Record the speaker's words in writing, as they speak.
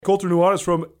Colter Nuanez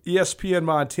from ESPN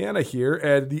Montana here,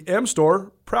 and the M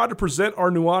Store, proud to present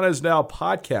our Nuanez Now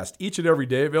podcast each and every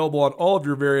day, available on all of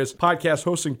your various podcast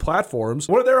hosting platforms.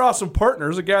 One of their awesome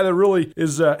partners, a guy that really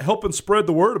is helping spread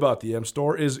the word about the M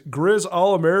Store, is Grizz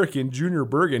All-American Junior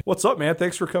Bergen. What's up, man?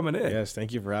 Thanks for coming in. Yes,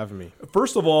 thank you for having me.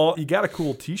 First of all, you got a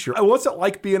cool t-shirt. What's it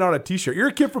like being on a t-shirt? You're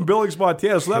a kid from Billings,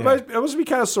 Montana, so that must be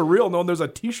kind of surreal knowing there's a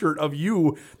t-shirt of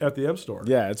you at the M Store.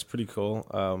 Yeah, it's pretty cool.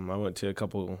 I went to a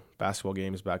couple basketball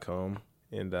games back home,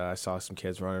 and I saw some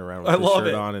kids running around with the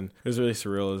shirt on, and it was really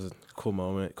surreal. It was a cool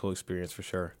moment, cool experience for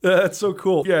sure. That's so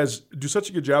cool. You guys do such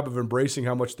a good job of embracing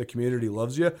how much the community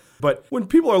loves you. But when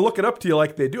people are looking up to you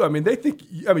like they do, they think,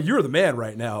 you're the man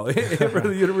right now for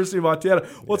the University of Montana.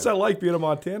 What's that like being a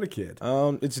Montana kid?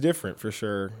 It's different for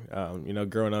sure.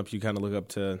 Growing up, you kind of look up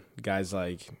to guys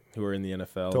like who are in the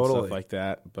NFL and stuff like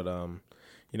that. But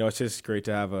it's just great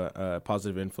to have a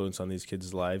positive influence on these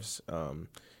kids' lives. I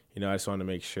just want to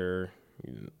make sure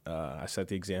I set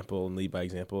the example and lead by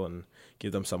example and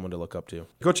give them someone to look up to.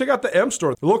 Go check out the M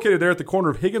Store. They're located there at the corner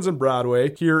of Higgins and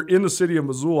Broadway here in the city of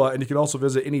Missoula, and you can also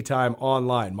visit anytime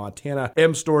online,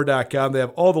 montanamstore.com. They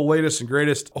have all the latest and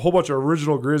greatest, a whole bunch of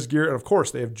original Grizz gear, and of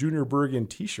course, they have Junior Bergen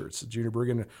t-shirts. Junior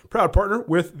Bergen, proud partner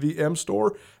with the M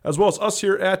Store, as well as us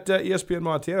here at ESPN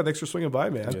Montana. Thanks for swinging by,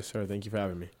 man. Yes, sir. Thank you for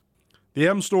having me. The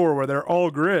M Store, where they're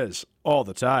all Grizz all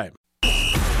the time.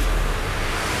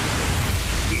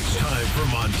 It's time for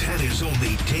Montana's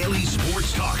only daily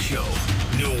sports talk show,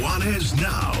 Nuanez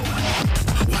Now.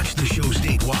 Watch the show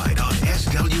statewide on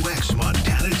SWX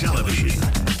Montana Television.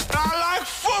 I like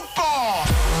football!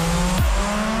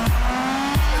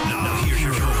 Now here's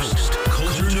your host,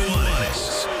 Colter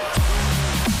Nuanez.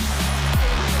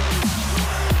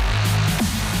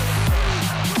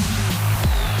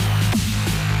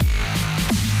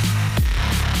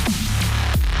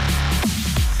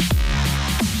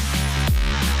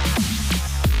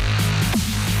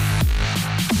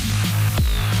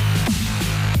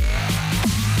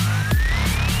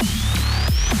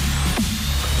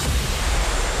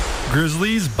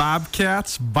 Grizzlies,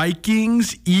 Bobcats,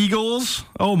 Vikings, Eagles.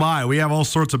 Oh my, we have all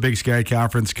sorts of Big Sky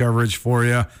Conference coverage for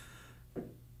you.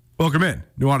 Welcome in.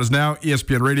 Nuanez Now,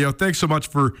 ESPN Radio. Thanks so much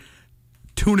for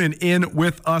tuning in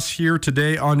with us here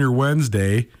today on your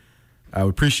Wednesday. I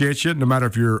appreciate you. No matter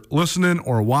if you're listening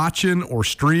or watching or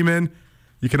streaming,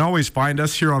 you can always find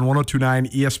us here on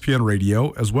 102.9 ESPN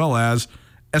Radio, as well as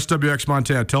SWX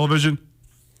Montana Television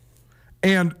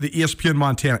and the ESPN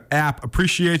Montana app.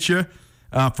 Appreciate you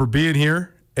for being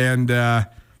here, and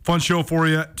fun show for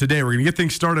you today. We're going to get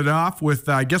things started off with,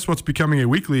 I guess, what's becoming a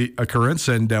weekly occurrence,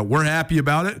 and we're happy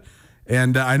about it,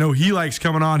 and I know he likes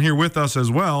coming on here with us as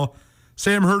well.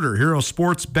 Sam Herder, Hero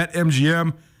Sports,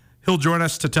 BetMGM. He'll join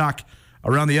us to talk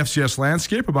around the FCS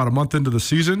landscape about a month into the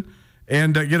season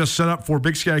and get us set up for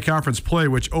Big Sky Conference play,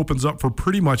 which opens up for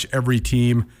pretty much every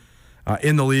team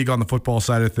in the league on the football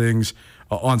side of things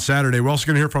on Saturday. We're also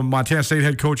going to hear from Montana State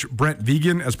head coach Brent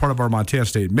Vigen as part of our Montana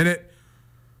State Minute.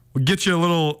 We'll get you a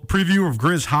little preview of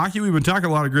Grizz hockey. We've been talking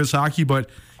a lot of Grizz hockey, but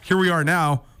here we are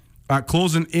now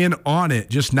closing in on it,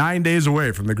 just 9 days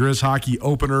away from the Grizz hockey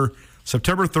opener,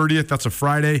 September 30th. That's a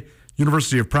Friday.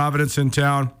 University of Providence in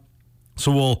town.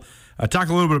 So we'll talk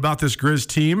a little bit about this Grizz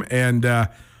team and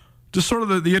just sort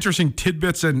of the interesting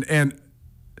tidbits and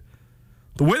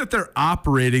the way that they're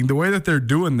operating, the way that they're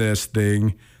doing this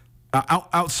thing,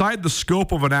 outside the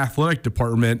scope of an athletic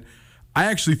department, I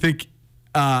actually think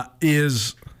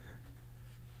is,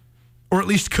 or at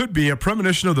least could be, a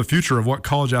premonition of the future of what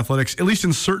college athletics, at least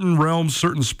in certain realms,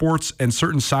 certain sports, and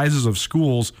certain sizes of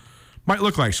schools, might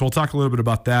look like. So we'll talk a little bit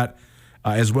about that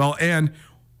as well. And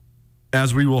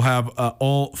as we will have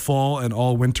all fall and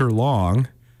all winter long,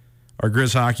 our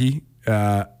Grizz hockey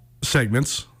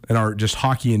segments and our just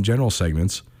hockey in general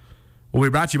segments will be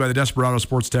brought to you by the Desperado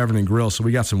Sports Tavern and Grill. So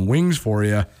we got some wings for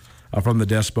you from the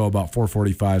Despo about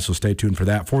 4:45, so stay tuned for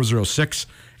that.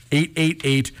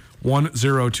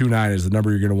 406-888-1029 is the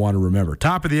number you're going to want to remember.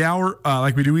 Top of the hour,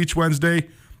 like we do each Wednesday,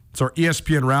 it's our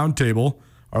ESPN Roundtable,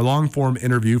 our long-form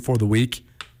interview for the week.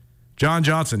 John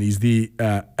Johnson, he's the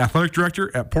athletic director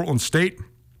at Portland State.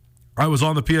 I was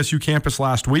on the PSU campus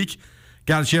last week.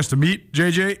 Got a chance to meet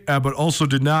JJ, but also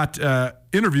did not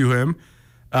interview him.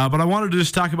 But I wanted to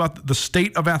just talk about the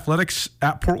state of athletics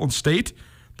at Portland State.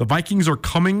 The Vikings are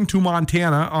coming to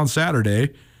Montana on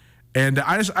Saturday. And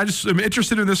I just am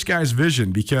interested in this guy's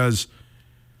vision because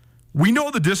we know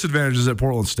the disadvantages at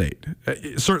Portland State.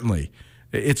 Certainly.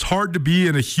 It's hard to be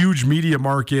in a huge media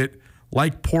market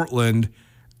like Portland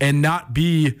and not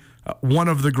be one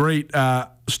of the great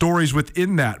stories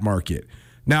within that market.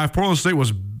 Now, if Portland State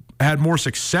had more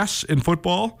success in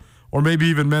football or maybe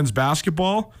even men's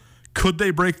basketball. Could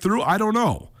they break through? I don't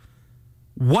know.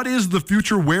 What is the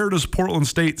future? Where does Portland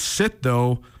State sit,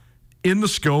 though, in the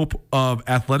scope of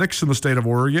athletics in the state of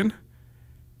Oregon,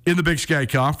 in the Big Sky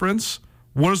Conference?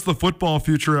 What is the football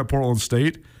future at Portland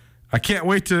State? I can't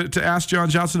wait to ask John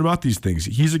Johnson about these things.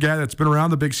 He's a guy that's been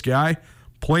around the Big Sky,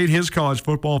 played his college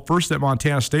football first at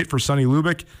Montana State for Sonny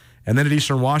Lubick, and then at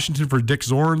Eastern Washington for Dick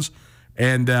Zorns.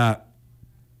 And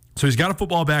so he's got a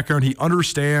football background. He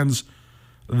understands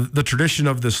the tradition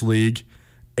of this league.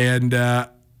 And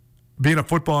being a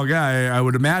football guy, I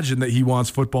would imagine that he wants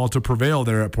football to prevail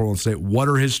there at Portland State. What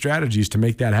are his strategies to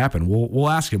make that happen? We'll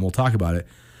ask him. We'll talk about it.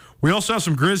 We also have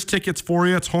some Grizz tickets for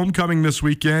you. It's homecoming this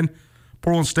weekend.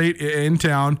 Portland State in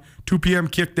town. 2 p.m.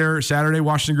 kick there Saturday,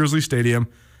 Washington Grizzly Stadium.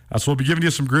 So we'll be giving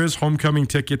you some Grizz homecoming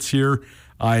tickets here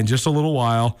in just a little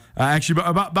while. Actually,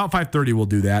 about 5:30 we'll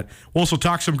do that. We'll also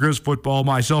talk some Grizz football.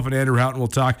 Myself and Andrew Houghton will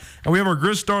talk. And we have our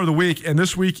Grizz Star of the Week, and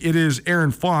this week it is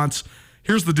Aaron Fonts.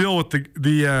 Here's the deal with the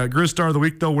Grizz Star of the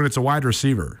Week, though, when it's a wide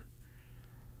receiver.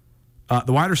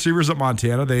 The wide receivers at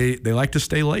Montana, they like to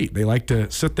stay late. They like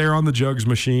to sit there on the jugs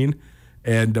machine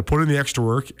and put in the extra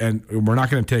work, and we're not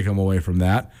going to take them away from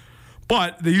that.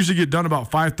 But they usually get done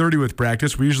about 5:30 with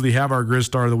practice. We usually have our Grizz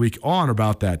Star of the Week on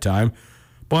about that time.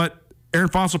 But Aaron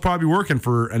Fonts will probably be working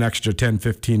for an extra 10,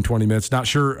 15, 20 minutes. Not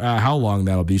sure how long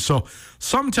that'll be. So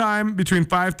sometime between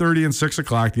 5:30 and 6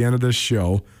 o'clock, the end of this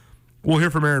show, we'll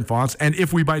hear from Aaron Fonts. And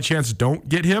if we by chance don't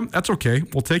get him, that's okay.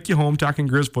 We'll take you home talking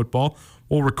Grizz football.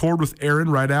 We'll record with Aaron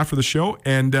right after the show,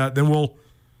 and then we'll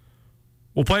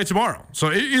play it tomorrow.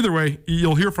 So either way,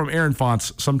 you'll hear from Aaron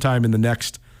Fonts sometime in the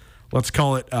next, let's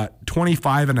call it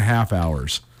 25 and a half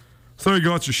hours. So there you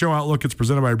go. It's your show outlook. It's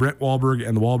presented by Brent Wahlberg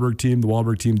and the Wahlberg team. The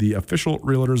Wahlberg team, the official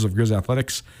realtors of Grizz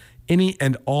Athletics. Any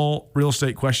and all real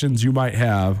estate questions you might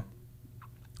have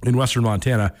in Western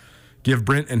Montana, give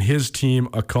Brent and his team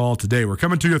a call today. We're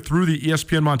coming to you through the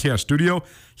ESPN Montana studio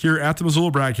here at the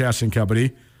Missoula Broadcasting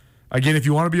Company. Again, if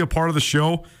you want to be a part of the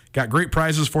show, got great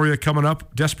prizes for you coming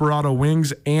up. Desperado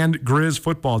Wings and Grizz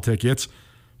football tickets.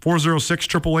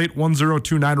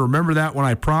 406-888-1029. Remember that when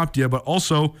I prompt you, but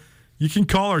also you can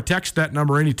call or text that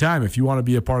number anytime if you want to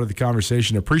be a part of the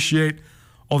conversation. Appreciate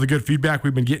all the good feedback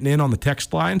we've been getting in on the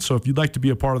text line. So if you'd like to be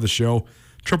a part of the show,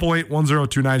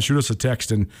 888-1029, shoot us a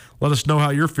text and let us know how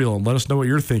you're feeling. Let us know what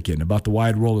you're thinking about the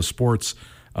wide world of sports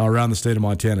around the state of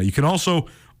Montana. You can also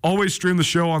always stream the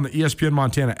show on the ESPN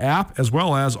Montana app as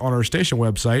well as on our station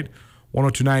website,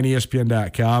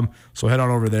 1029ESPN.com. So head on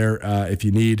over there if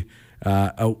you need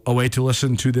a way to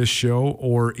listen to this show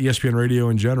or ESPN Radio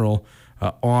in general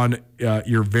on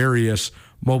your various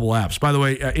mobile apps. By the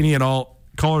way, any and all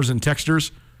callers and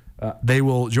texters, they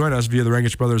will join us via the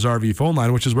Rangich Brothers RV phone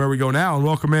line, which is where we go now, and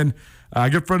welcome in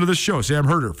a good friend of this show, Sam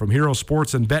Herder from Hero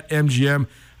Sports and BetMGM.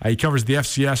 He covers the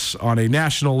FCS on a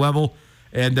national level,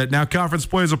 and now conference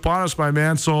play is upon us, my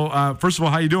man. So first of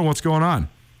all, how you doing? What's going on?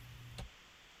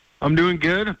 I'm doing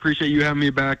good. Appreciate you having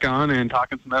me back on and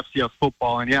talking some FCS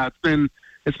football. And yeah, it's been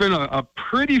a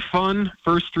pretty fun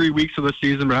first 3 weeks of the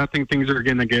season, but I think things are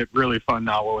going to get really fun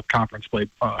now with conference play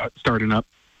starting up.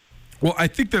 Well, I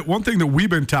think that one thing that we've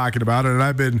been talking about, and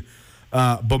I've been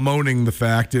bemoaning the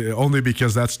fact, only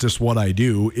because that's just what I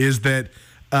do, is that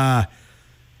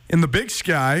in the Big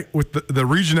Sky, with the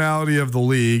regionality of the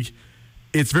league,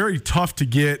 it's very tough to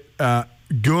get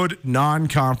good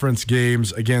non-conference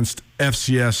games against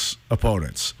FCS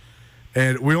opponents.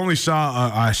 And we only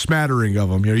saw a smattering of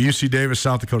them. You know, UC Davis,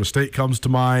 South Dakota State comes to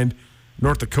mind.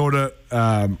 North Dakota,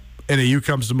 NAU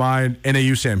comes to mind.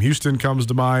 NAU Sam Houston comes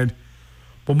to mind.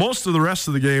 But most of the rest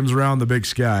of the games around the Big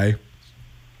Sky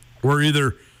were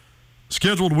either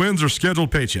scheduled wins or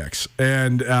scheduled paychecks.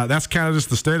 And that's kind of just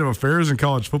the state of affairs in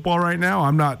college football right now.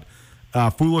 I'm not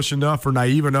foolish enough or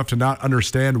naive enough to not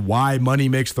understand why money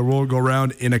makes the world go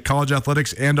round in a college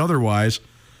athletics and otherwise.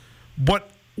 But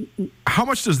how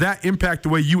much does that impact the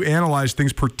way you analyze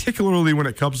things, particularly when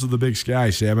it comes to the Big Sky,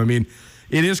 Sam? I mean,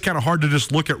 it is kind of hard to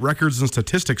just look at records and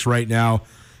statistics right now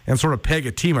and sort of peg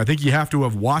a team. I think you have to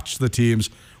have watched the teams.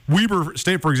 Weber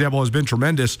State, for example, has been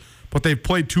tremendous, but they've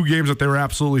played 2 games that they were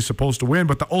absolutely supposed to win,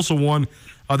 but they also won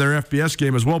their FBS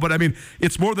game as well. But, I mean,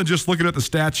 it's more than just looking at the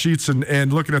stat sheets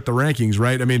and looking at the rankings,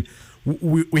 right? I mean,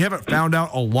 we haven't found out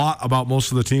a lot about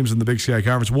most of the teams in the Big Sky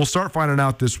Conference. We'll start finding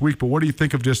out this week, but what do you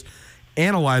think of just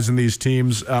analyzing these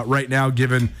teams right now,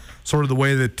 given sort of the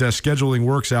way that scheduling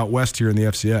works out west here in the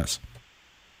FCS?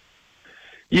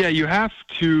 Yeah, you have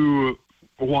to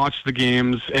watch the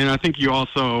games, and I think you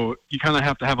kind of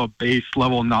have to have a base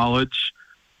level knowledge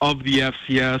of the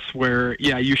FCS where,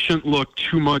 yeah, you shouldn't look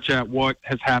too much at what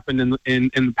has happened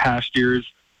in the past years.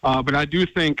 But I do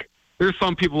think there's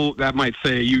some people that might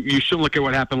say you shouldn't look at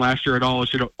what happened last year at all. It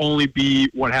should only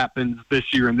be what happens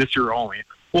this year and this year only.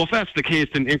 Well, if that's the case,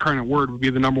 then Incarnate Word would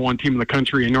be the number 1 team in the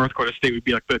country, and North Dakota State would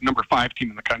be like the number 5 team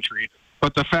in the country.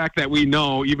 But the fact that we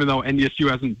know, even though NDSU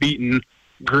hasn't beaten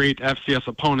great FCS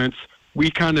opponents, we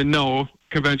kind of know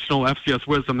conventional FCS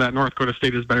wisdom that North Dakota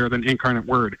State is better than Incarnate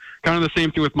Word. Kind of the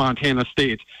same thing with Montana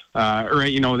State.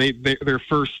 Right? You know, their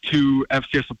first 2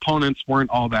 FCS opponents weren't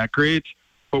all that great,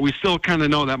 but we still kind of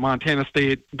know that Montana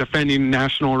State, defending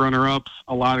national runner-ups,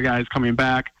 a lot of guys coming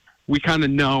back, we kind of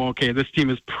know, okay, this team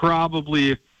is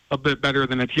probably a bit better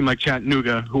than a team like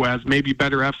Chattanooga, who has maybe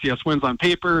better FCS wins on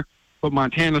paper, but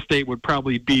Montana State would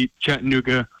probably beat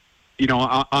Chattanooga, you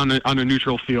know, on a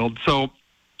neutral field. So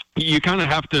you kind of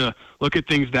have to look at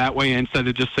things that way instead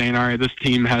of just saying, all right, this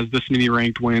team has this many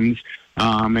ranked wins,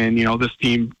 and, you know, this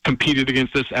team competed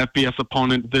against this FBS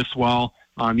opponent this well.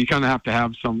 You kind of have to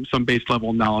have some base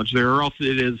level knowledge there, or else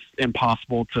it is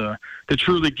impossible to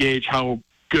truly gauge how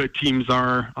good teams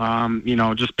are, you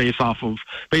know, just based off of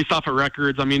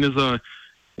records. I mean, is a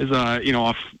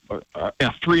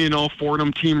 3-0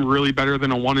 Fordham team really better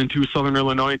than a 1-2 Southern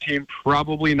Illinois team?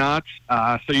 Probably not.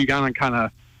 So you gotta kind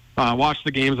of watch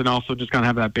the games and also just kind of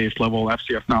have that base level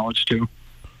FCS knowledge too.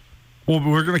 Well,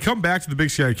 we're going to come back to the Big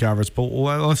Sky Conference, but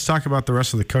let's talk about the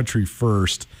rest of the country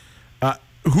first.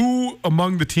 Who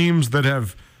among the teams that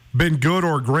have been good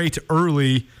or great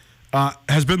early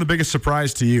has been the biggest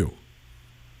surprise to you?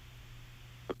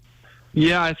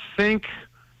 Yeah, I think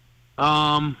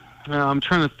I'm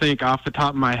trying to think off the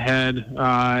top of my head.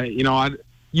 You know,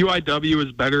 UIW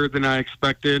is better than I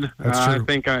expected. That's true. I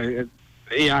think I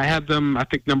had them, I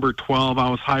think, number 12. I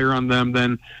was higher on them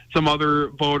than some other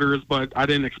voters, but I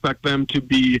didn't expect them to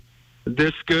be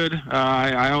this good.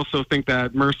 I also think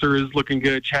that Mercer is looking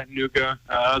good. Chattanooga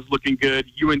is looking good.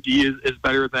 UND is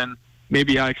better than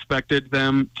maybe I expected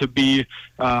them to be.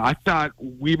 I thought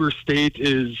Weber State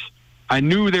I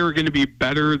knew they were going to be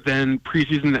better than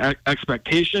preseason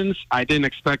expectations. I didn't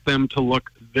expect them to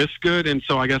look this good, and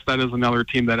so I guess that is another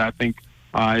team that I think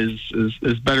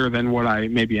is better than what I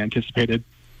maybe anticipated.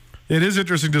 It is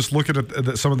interesting just looking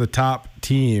at some of the top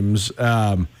teams.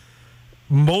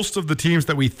 Most of the teams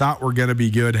that we thought were going to be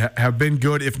good have been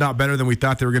good, if not better than we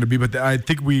thought they were going to be. But I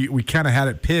think we kind of had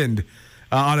it pinned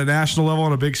on a national level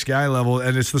and a Big Sky level.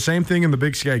 And it's the same thing in the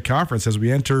Big Sky Conference as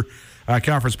we enter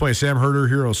conference play. Sam Herder,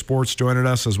 Hero Sports, joining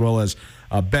us, as well as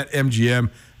BetMGM.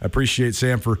 I appreciate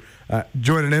Sam for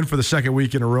joining in for the second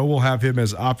week in a row. We'll have him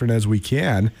as often as we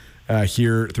can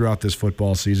here throughout this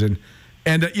football season.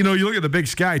 And, you know, you look at the Big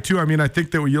Sky, too. I mean, I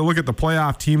think that when you look at the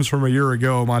playoff teams from a year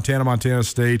ago, Montana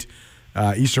State,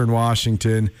 Eastern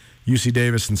Washington, UC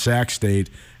Davis, and Sac State,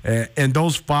 and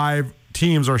those 5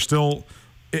 teams are still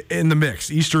in the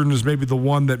mix. Eastern is maybe the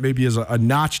one that maybe is a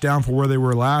notch down from where they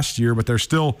were last year, but they're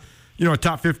still, you know, a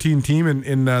top 15 team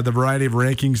in the variety of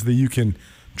rankings that you can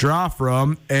draw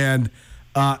from. And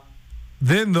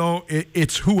then, though,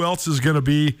 it's who else is going to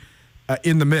be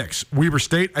in the mix. Weber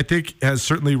State, I think, has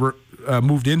certainly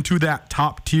moved into that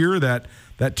top tier, that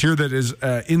tier that is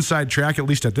inside track, at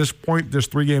least at this point,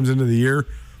 just 3 games into the year,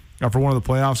 for one of the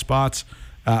playoff spots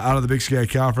out of the Big Sky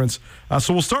Conference.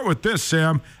 So we'll start with this,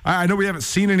 Sam. I know we haven't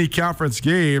seen any conference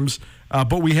games,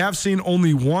 but we have seen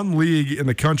only one league in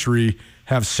the country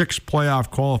have 6 playoff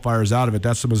qualifiers out of it.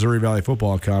 That's the Missouri Valley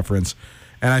Football Conference.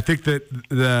 And I think that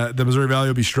the Missouri Valley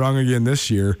will be strong again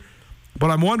this year. But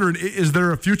I'm wondering, is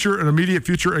there an immediate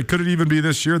future, and could it even be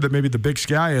this year that maybe the Big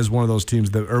Sky is one of those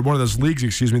teams or one of those leagues,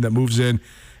 that moves in?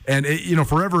 And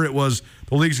forever it was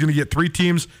the league's going to get 3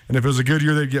 teams, and if it was a good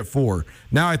year, they'd get 4.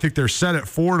 Now I think they're set at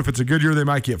 4, and if it's a good year, they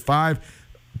might get 5.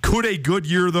 Could a good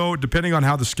year, though, depending on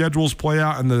how the schedules play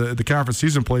out and the conference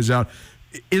season plays out,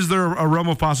 is there a realm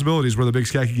of possibilities where the Big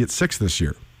Sky could get 6 this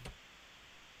year?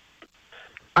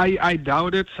 I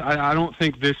doubt it. I don't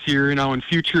think this year. In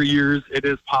future years, it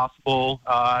is possible,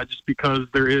 just because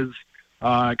there is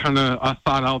kind of a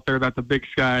thought out there that the Big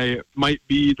Sky might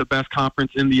be the best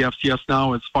conference in the FCS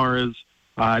now, as far as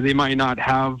they might not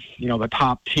have, the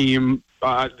top team,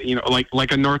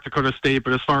 like a North Dakota State,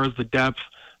 but as far as the depth,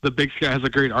 the Big Sky has a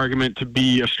great argument to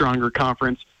be a stronger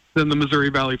conference than the Missouri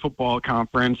Valley Football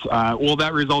Conference. Will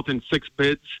that result in 6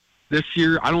 bids this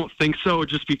year? I don't think so,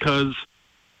 just because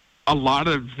a lot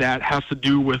of that has to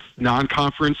do with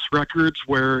non-conference records,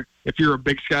 where if you're a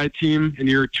Big Sky team and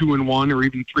you're 2-1 or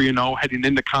even 3-0 heading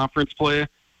into conference play,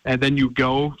 and then you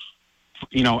go,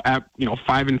 at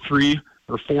 5-3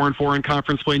 or 4-4 in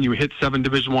conference play, and you hit 7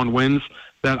 Division I wins,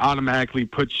 that automatically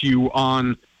puts you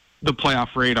on the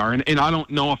playoff radar. And I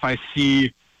don't know if I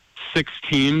see 6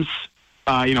 teams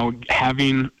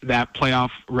having that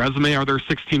playoff resume. Are there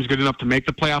 6 teams good enough to make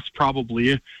the playoffs?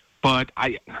 Probably. But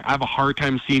I have a hard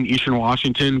time seeing Eastern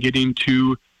Washington getting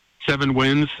to 7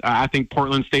 wins. I think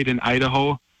Portland State and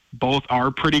Idaho both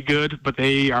are pretty good, but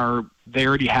they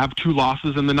already have 2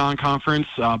 losses in the non-conference,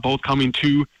 both coming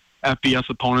to FBS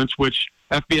opponents, which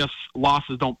FBS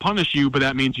losses don't punish you, but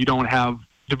that means you don't have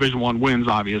Division I wins,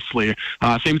 obviously.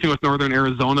 Same thing with Northern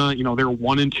Arizona. They're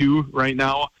 1-2 right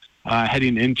now,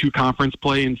 heading into conference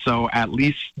play, and so at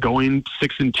least going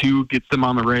 6-2 gets them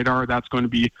on the radar. That's going to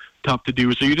be tough to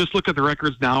do. So you just look at the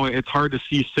records now. It's hard to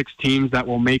see 6 teams that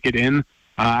will make it in.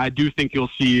 I do think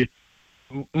you'll see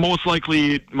most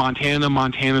likely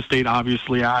Montana State,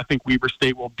 obviously. I think Weber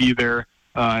State will be there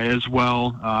as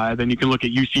well. Then you can look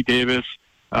at UC Davis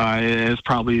as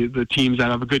probably the teams that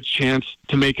have a good chance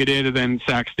to make it in, and then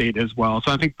Sac State as well.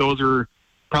 So I think those are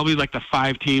probably like the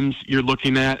 5 teams you're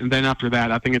looking at. And then after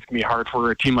that, I think it's going to be hard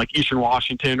for a team like Eastern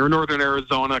Washington or Northern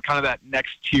Arizona, kind of that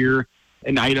next tier,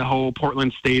 in Idaho,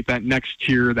 Portland State, that next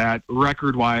tier, that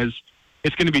record-wise,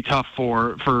 it's going to be tough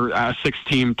for a 6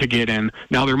 team to get in.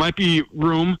 Now, there might be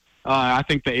room. I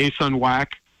think the ASUN WAC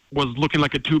was looking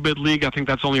like a 2-bid league. I think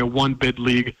that's only a 1-bid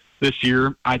league this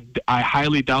year. I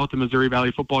highly doubt the Missouri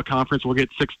Valley Football Conference will get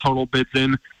 6 total bids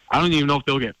in. I don't even know if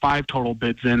they'll get 5 total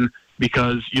bids in,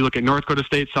 because you look at North Dakota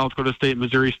State, South Dakota State,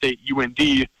 Missouri State,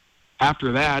 UND.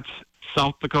 After that,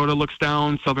 South Dakota looks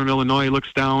down, Southern Illinois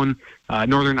looks down,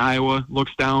 Northern Iowa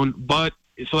looks down. But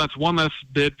so that's one less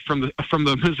bid from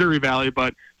the Missouri Valley,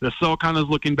 but the SoCon is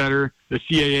looking better. The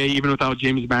CAA, even without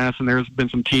James Madison, there's been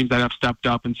some teams that have stepped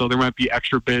up, and so there might be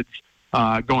extra bids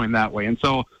going that way. And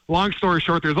so, long story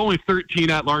short, there's only 13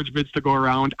 at-large bids to go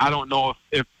around. I don't know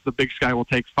if the Big Sky will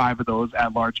take 5 of those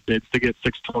at-large bids to get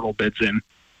 6 total bids in.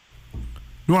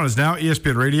 Nuanez Now,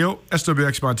 ESPN Radio,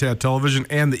 SWX Montana Television,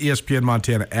 and the ESPN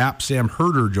Montana app. Sam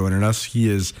Herder joining us. He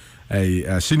is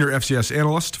a senior FCS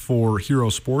analyst for Hero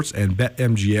Sports and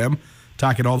BetMGM,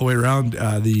 talking all the way around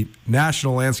the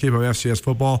national landscape of FCS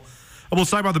football. Let's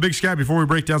talk about the Big Sky before we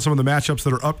break down some of the matchups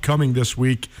that are upcoming this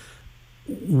week.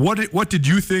 What did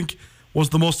you think was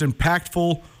the most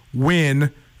impactful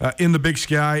win in the Big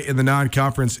Sky in the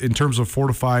non-conference in terms of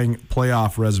fortifying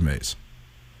playoff resumes?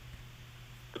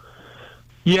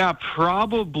 Yeah,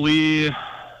 probably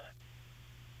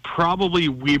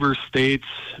Weber State's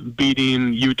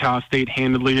beating Utah State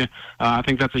handedly. I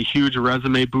think that's a huge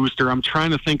resume booster. I'm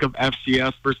trying to think of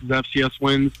FCS versus FCS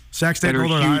wins. Sac State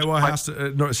Northern Iowa has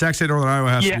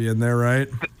to be in there, right?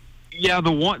 Yeah,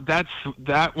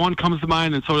 that one comes to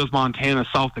mind, and so does Montana,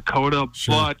 South Dakota.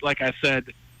 Sure. But like I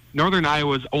said, Northern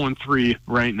Iowa is 0-3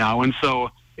 right now, and so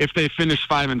if they finish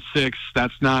 5-6,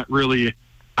 that's not really.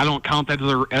 I don't count that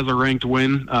as a ranked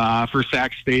win for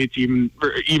Sac State, even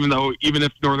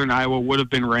if Northern Iowa would have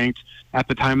been ranked at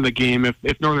the time of the game.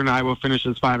 If Northern Iowa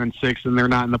finishes 5-6 and they're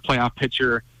not in the playoff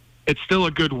picture, it's still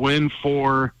a good win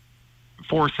for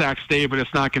Sac State, but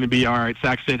it's not going to be, all right,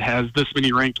 Sac State has this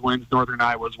many ranked wins, Northern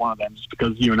Iowa is one of them, just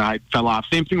because you and I fell off.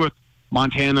 Same thing with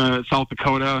Montana, South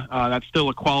Dakota. That's still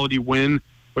a quality win,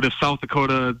 but if South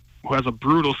Dakota, who has a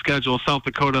brutal schedule, South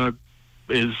Dakota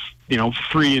is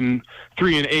 3-8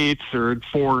 or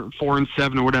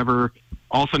 4-7 or whatever,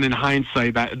 all of a sudden in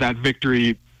hindsight that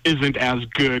victory isn't as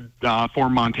good for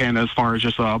Montana as far as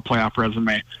just a playoff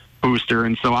resume booster.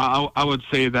 And so I would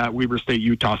say that Weber State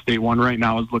Utah State one right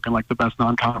now is looking like the best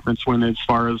non-conference win as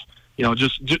far as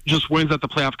just wins that the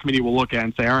playoff committee will look at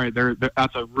and say, all right,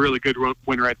 that's a really good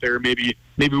win right there. Maybe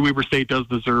Weber State does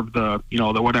deserve the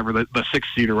whatever the 6th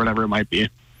seed or whatever it might be.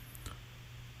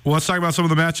 Well, let's talk about some of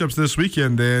the matchups this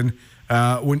weekend then.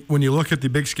 When you look at the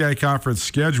Big Sky Conference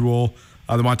schedule,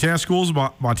 the Montana schools,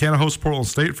 Montana hosts Portland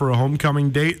State for a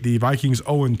homecoming date. The Vikings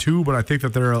 0-2, but I think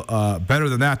that they're better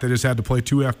than that. They just had to play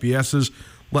 2 FBSs,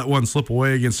 let one slip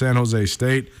away against San Jose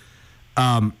State.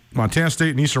 Montana State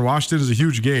and Eastern Washington is a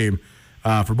huge game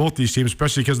for both these teams,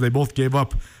 especially because they both gave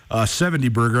up a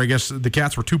 70-burger. I guess the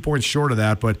Cats were 2 points short of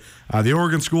that, but the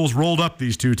Oregon schools rolled up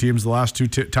these 2 teams the last 2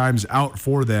 times out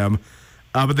for them.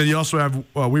 But then you also have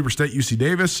Weber State, UC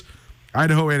Davis,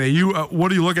 Idaho, NAU. What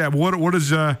do you look at? What's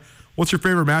your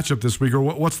favorite matchup this week, or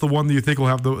what's the one that you think will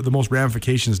have the most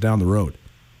ramifications down the road?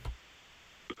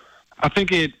 I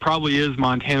think it probably is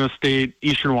Montana State,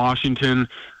 Eastern Washington.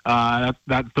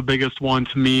 That's the biggest one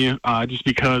to me, just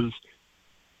because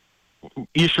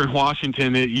Eastern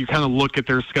Washington, you kind of look at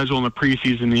their schedule in the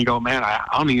preseason and you go, man, I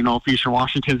don't even know if Eastern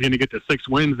Washington is going to get to 6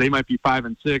 wins. They might be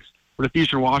 5-6. But if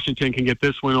Eastern Washington can get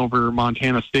this win over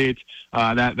Montana State,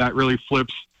 that really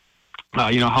flips,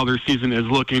 how their season is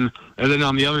looking. And then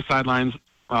on the other sidelines,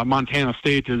 Montana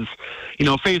State is,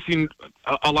 facing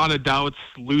a lot of doubts,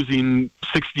 losing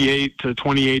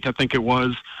 68-28, I think it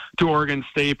was, to Oregon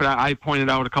State. But I pointed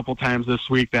out a couple times this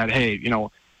week that, hey,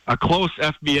 a close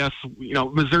FBS,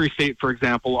 Missouri State, for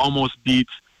example, almost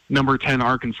beats number 10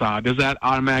 Arkansas. Does that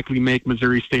automatically make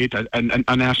Missouri State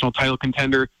a national title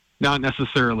contender? Not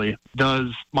necessarily.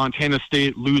 Does Montana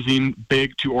State losing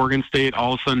big to Oregon State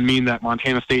all of a sudden mean that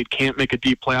Montana State can't make a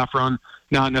deep playoff run?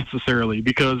 Not necessarily,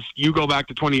 because you go back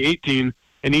to 2018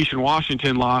 and Eastern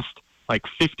Washington lost like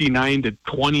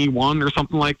 59-21 or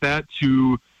something like that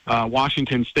to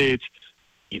Washington State.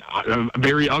 A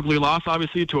very ugly loss,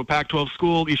 obviously, to a Pac-12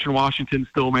 school. Eastern Washington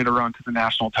still made a run to the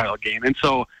national title game. And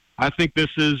so I think this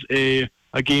is a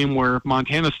game where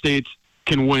Montana State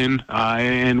can win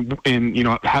and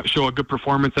show a good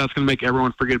performance. That's going to make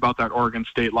everyone forget about that Oregon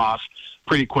State loss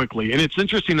pretty quickly. And it's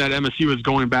interesting that MSU is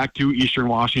going back to Eastern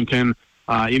Washington,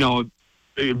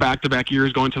 back-to-back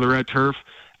years going to the red turf.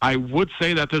 I would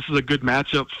say that this is a good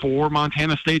matchup for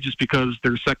Montana State just because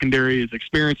their secondary is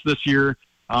experienced this year.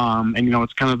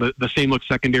 It's kind of the same look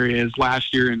secondary as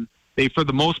last year. And they, for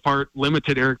the most part,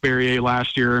 limited Eric Barriere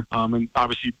last year. And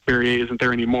obviously Barriere isn't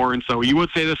there anymore. And so you would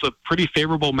say this is a pretty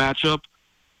favorable matchup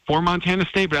for Montana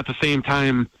State. But at the same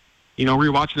time,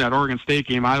 rewatching that Oregon State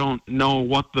game, I don't know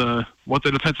what the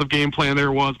defensive game plan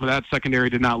there was, but that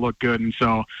secondary did not look good. And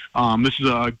so this is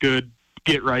a good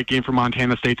get-right game for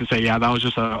Montana State to say, yeah, that was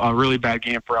just a really bad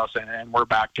game for us, and we're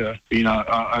back to being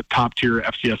a top-tier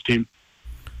FCS team.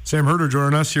 Sam Herder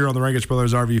joining us here on the Rangich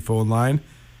Brothers RV phone line.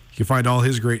 You can find all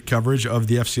his great coverage of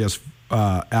the FCS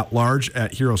at large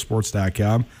at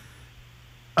herosports.com.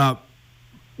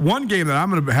 One game that I'm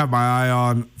going to have my eye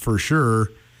on for sure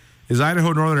is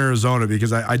Idaho, Northern Arizona,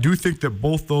 because I do think that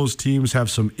both those teams have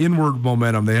some inward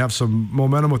momentum. They have some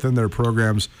momentum within their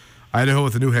programs. Idaho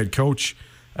with a new head coach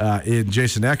in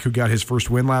Jason Eck, who got his first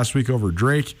win last week over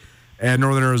Drake, and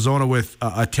Northern Arizona with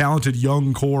a talented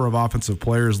young core of offensive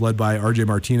players led by R.J.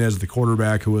 Martinez, the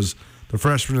quarterback, who was the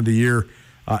freshman of the year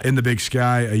in the Big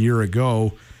Sky a year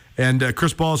ago. And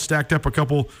Chris Ball has stacked up a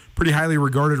couple pretty highly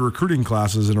regarded recruiting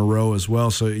classes in a row as well.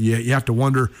 So you have to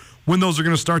wonder when those are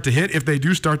going to start to hit, if they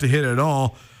do start to hit at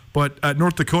all. But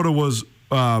North Dakota was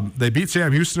they beat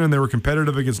Sam Houston, and they were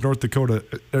competitive against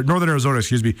Northern Arizona,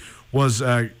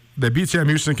 they beat Sam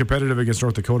Houston competitive against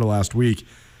North Dakota last week.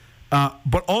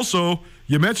 But also,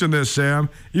 you mentioned this, Sam,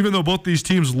 even though both these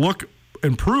teams look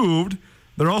improved,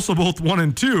 they're also both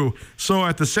 1-2. So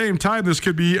at the same time, this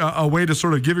could be a way to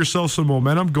sort of give yourself some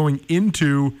momentum going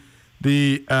into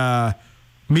the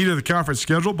meat of the conference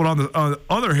schedule. But on the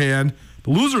other hand, the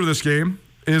loser of this game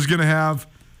is going to have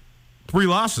 3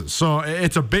 losses. So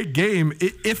it's a big game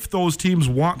if those teams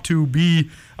want to be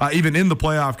even in the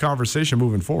playoff conversation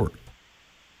moving forward.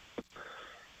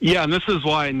 Yeah, and this is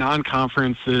why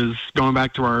non-conference is, going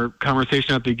back to our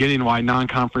conversation at the beginning, why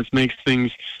non-conference makes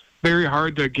things very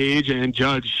hard to gauge and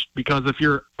judge. Because if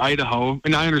you're Idaho,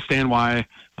 and I understand why,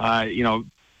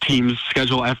 teams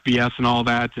schedule FBS and all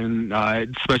that, and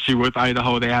especially with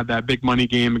Idaho, they had that big money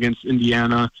game against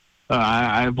Indiana.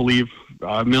 I believe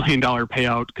 $1 million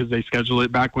payout because they scheduled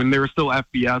it back when they were still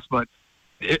FBS. But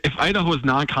if Idaho's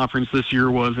non-conference this year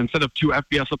was, instead of 2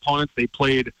 FBS opponents, they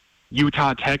played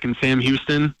Utah Tech and Sam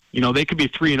Houston, they could be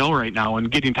 3-0 right now and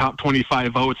getting top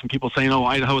 25 votes, and people saying, oh,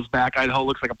 Idaho's back. Idaho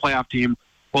looks like a playoff team.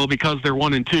 Well, because they're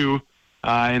 1-2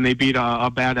 and they beat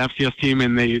a bad FCS team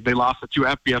and they lost to 2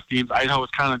 FBS teams, Idaho is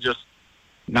kind of just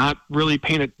not really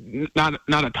not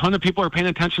a ton of people are paying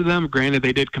attention to them. Granted,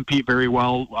 they did compete very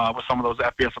well with some of those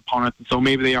FBS opponents, and so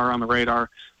maybe they are on the radar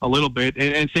a little bit.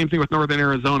 And same thing with Northern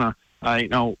Arizona.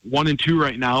 1-2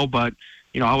 right now, but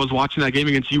I was watching that game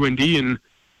against UND, and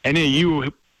NAU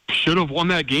should have won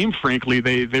that game, frankly.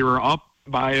 They were up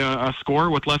by a score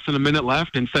with less than a minute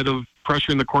left. Instead of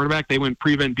pressuring the quarterback, they went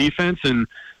prevent defense and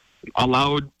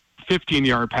allowed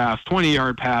 15-yard pass,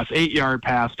 20-yard pass, 8-yard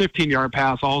pass, 15-yard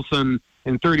pass. All of a sudden,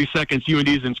 in 30 seconds,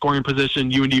 UND's in scoring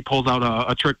position. UND pulls out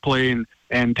a trick play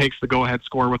and takes the go-ahead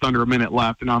score with under a minute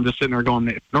left. And I'm just sitting there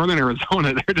going, Northern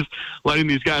Arizona, they're just letting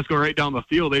these guys go right down the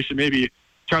field. They should maybe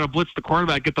try to blitz the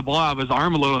quarterback, get the ball out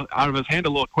of his hand a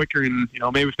little quicker, and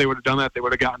maybe if they would have done that, they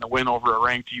would have gotten a win over a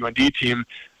ranked UND team.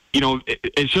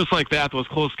 It's just like that. Those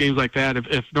close games like that.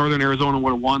 If Northern Arizona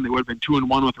would have won, they would have been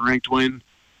 2-1 with a ranked win.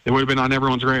 They would have been on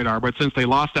everyone's radar. But since they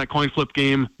lost that coin flip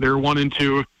game, they're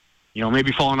 1-2.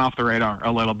 Maybe falling off the radar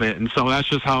a little bit, and so that's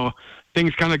just how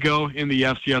things kind of go in the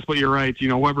FCS. But you're right.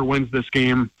 Whoever wins this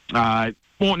game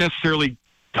won't necessarily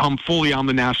come fully on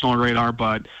the national radar,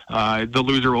 but the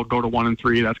loser will go to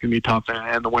 1-3. That's going to be tough,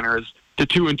 and the winner is to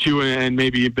 2-2, and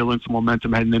maybe building some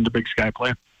momentum heading into Big Sky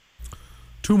play.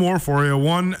 2 more for you.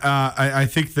 One, I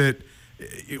think that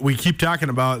we keep talking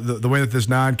about the way that this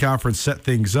non-conference set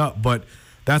things up, but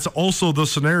that's also the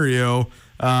scenario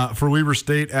for Weber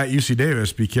State at UC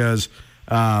Davis, because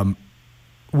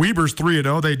Weber's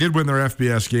 3-0. They did win their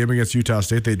FBS game against Utah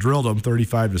State. They drilled them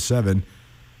 35-7.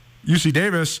 UC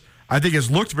Davis, I think,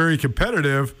 has looked very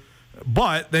competitive,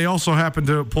 but they also happen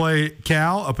to play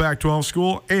Cal, a Pac-12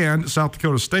 school, and South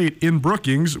Dakota State in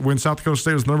Brookings when South Dakota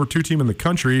State was the number 2 team in the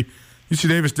country. UC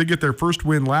Davis did get their first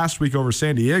win last week over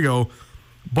San Diego,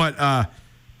 but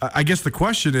I guess the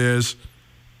question is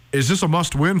this a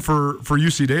must-win for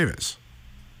UC Davis?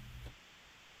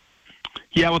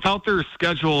 Yeah, without their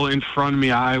schedule in front of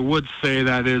me, I would say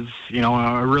that is,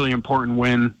 a really important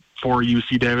win for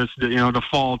UC Davis. To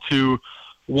fall to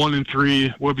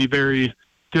 1-3 would be very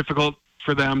difficult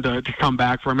for them to come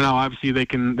back from. Now, obviously, they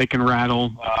can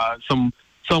rattle some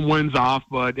wins off,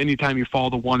 but anytime you fall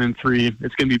to 1-3,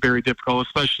 it's going to be very difficult,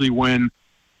 especially when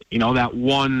that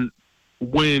one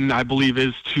win, I believe,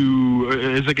 is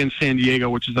against San Diego,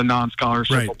 which is a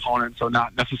non-scholarship opponent, so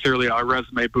not necessarily a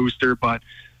resume booster. But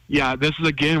yeah, this is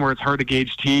again where it's hard to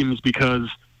gauge teams, because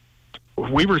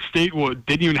Weber State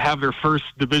didn't even have their first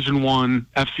Division I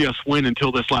FCS win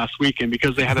until this last weekend,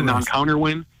 because they had a non-counter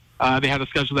win. They had to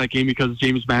schedule that game because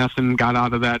James Madison got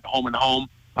out of that home and home.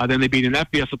 Then they beat an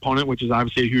FBS opponent, which is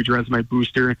obviously a huge resume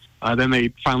booster. Then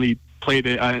they finally played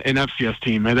an FCS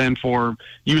team. And then for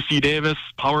UC Davis,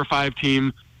 Power 5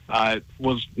 team,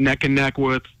 was neck and neck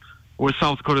with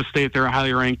South Dakota State. They're a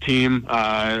highly ranked team,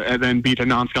 and then beat a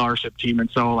non-scholarship team. And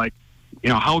so,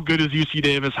 how good is UC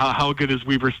Davis? How good is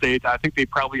Weber State? I think they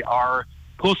probably are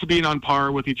close to being on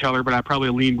par with each other, but I probably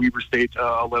lean Weber State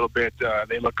a little bit.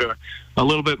 They look a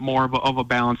little bit more of a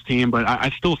balanced team, but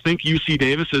I still think UC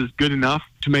Davis is good enough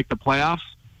to make the playoffs.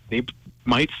 They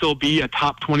might still be a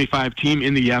top 25 team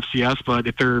in the FCS, but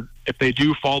if they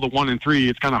do fall to 1-3,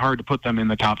 it's kind of hard to put them in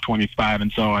the top 25.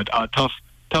 And so a tough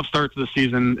start to the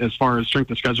season as far as strength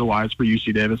of schedule wise for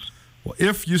UC Davis. Well,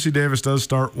 if UC Davis does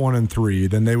start 1-3,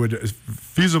 then they would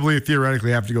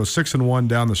theoretically have to go 6-1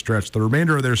 down the stretch. The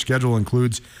remainder of their schedule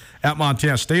includes at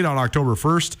Montana State on October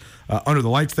 1st, under the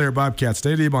lights there at Bobcat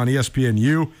Stadium on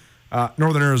ESPNU.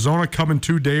 Northern Arizona coming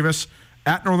to Davis,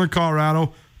 at Northern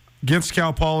Colorado, against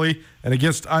Cal Poly, and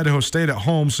against Idaho State at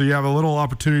home. So you have a little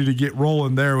opportunity to get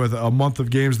rolling there with a month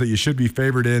of games that you should be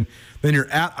favored in. Then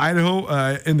you're at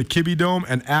Idaho in the Kibbe Dome,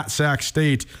 and at Sac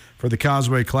State for the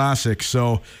Causeway Classic.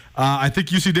 So I think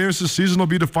UC Davis's season will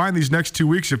be defined these next 2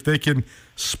 weeks. If they can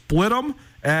split them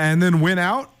and then win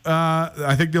out,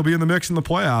 I think they'll be in the mix in the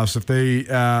playoffs. If they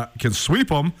can sweep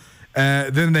them,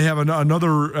 then they have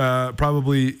another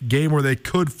probably game where they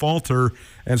could falter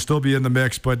and still be in the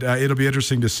mix. But it'll be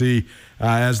interesting to see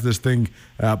as this thing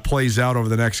plays out over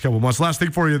the next couple months. Last thing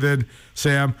for you then,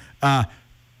 Sam.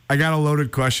 I got a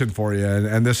loaded question for you,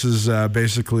 and this is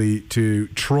basically to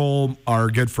troll our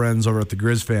good friends over at the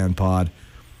Grizz Fan Pod.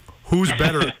 Who's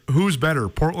better? Who's better,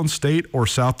 Portland State or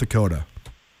South Dakota?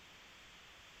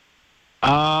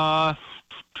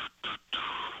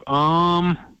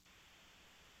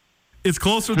 It's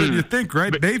closer than you think,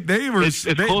 right? It's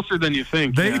closer than you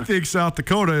think. They think South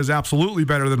Dakota is absolutely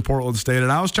better than Portland State,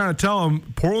 and I was trying to tell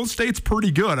them Portland State's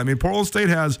pretty good. I mean, Portland State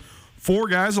has 4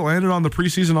 guys that landed on the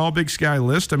preseason All-Big Sky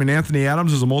list. I mean, Anthony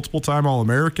Adams is a multiple-time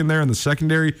All-American there in the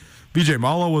secondary. B.J.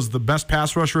 Malo was the best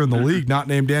pass rusher in the league, not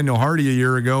named Daniel Hardy a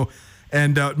year ago.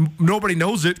 And nobody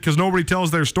knows it because nobody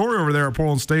tells their story over there at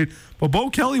Portland State. But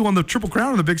Bo Kelly won the Triple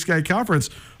Crown in the Big Sky Conference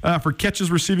for catches,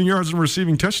 receiving yards, and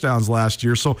receiving touchdowns last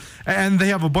year. So, and they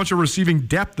have a bunch of receiving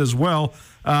depth as well.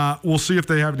 We'll see if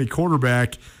they have any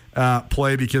quarterback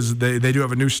play, because they do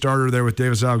have a new starter there with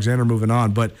Davis Alexander moving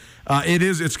on. But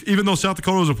it's even though South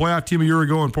Dakota was a playoff team a year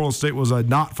ago and Portland State was a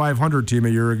not 500 team a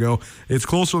year ago, it's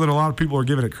closer than a lot of people are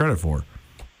giving it credit for.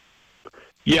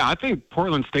 Yeah, I think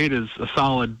Portland State is a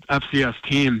solid FCS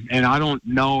team, and I don't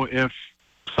know if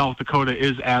South Dakota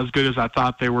is as good as I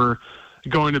thought they were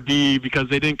going to be, because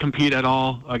they didn't compete at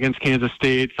all against Kansas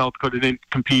State. South Dakota didn't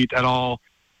compete at all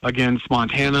against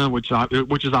Montana, which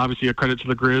is obviously a credit to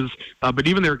the Grizz. But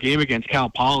even their game against Cal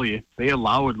Poly, they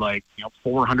allowed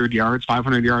 400 yards,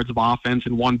 500 yards of offense,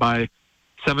 and won by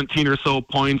 17 or so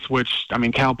points, which, I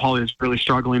mean, Cal Poly is really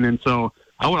struggling. And so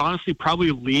I would honestly probably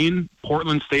lean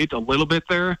Portland State a little bit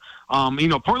there.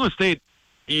 Portland State,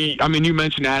 I mean, you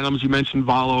mentioned Adams, you mentioned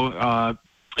Malo,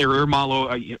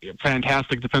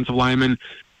 fantastic defensive lineman.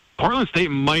 Portland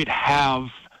State might have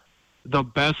the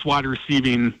best wide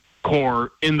receiving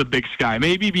core in the Big Sky,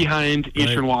 maybe behind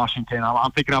Eastern Washington.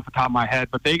 I'm thinking off the top of my head,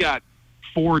 but they got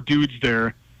 4 dudes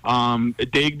there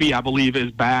Digby, I believe,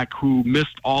 is back, who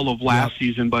missed all of last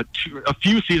season, but a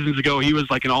few seasons ago, he was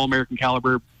like an All-American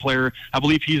caliber player. I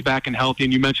believe he's back and healthy,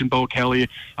 and you mentioned Bo Kelly.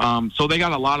 So they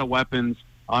got a lot of weapons.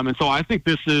 And so I think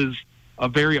this is a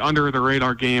very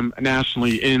under-the-radar game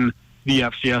nationally in the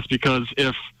FCS because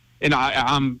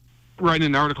I'm writing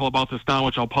an article about this now,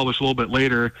 which I'll publish a little bit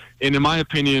later, and in my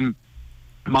opinion,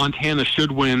 Montana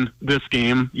should win this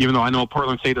game, even though I know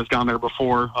Portland State has gone there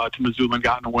before to Missoula and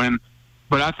gotten a win.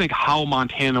 But I think how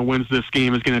Montana wins this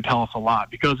game is going to tell us a lot.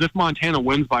 Because if Montana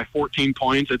wins by 14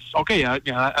 points, it's okay, yeah,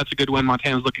 that's a good win.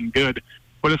 Montana's looking good.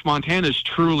 But if Montana is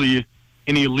truly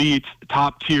an elite,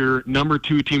 top-tier, number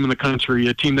 2 team in the country,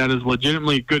 a team that is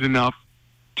legitimately good enough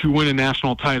to win a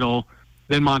national title,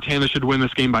 then Montana should win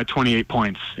this game by 28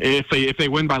 points. If they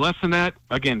win by less than that,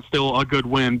 again, still a good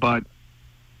win. But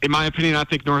in my opinion, I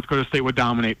think North Dakota State would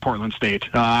dominate Portland State.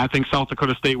 I think South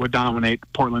Dakota State would dominate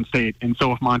Portland State. And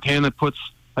so if Montana puts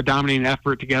a dominating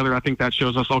effort together, I think that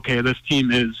shows us, okay, this team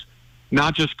is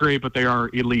not just great, but they are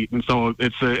elite. And so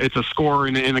it's a score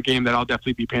in a game that I'll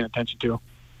definitely be paying attention to.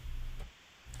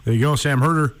 There you go, Sam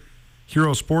Herder,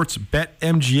 Hero Sports,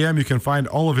 BetMGM. You can find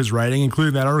all of his writing,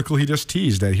 including that article he just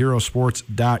teased at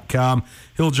herosports.com.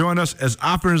 He'll join us as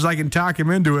often as I can talk him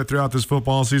into it throughout this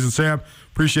football season. Sam,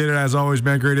 appreciate it as always,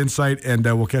 man. Great insight, and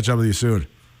we'll catch up with you soon.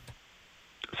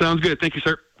 Sounds good. Thank you,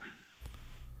 sir.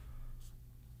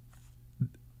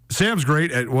 Sam's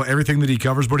great at everything that he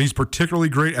covers, but he's particularly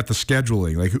great at the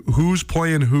scheduling. Like, who's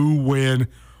playing who when,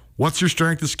 what's your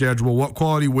strength of schedule, what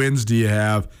quality wins do you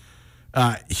have?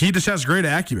 He just has great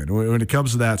acumen when it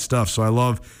comes to that stuff. So I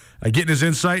love getting his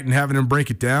insight and having him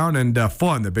break it down, and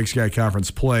fun. The Big Sky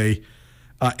Conference play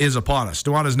is upon us.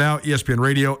 Nuanez Now, ESPN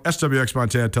Radio, SWX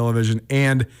Montana Television,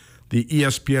 and the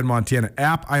ESPN Montana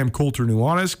app. I am Colter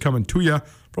Nuanez, coming to you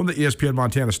from the ESPN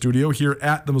Montana studio here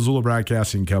at the Missoula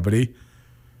Broadcasting Company.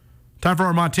 Time for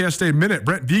our Montana State Minute.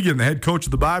 Brent Vigen, the head coach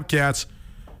of the Bobcats,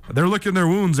 they're licking their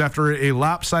wounds after a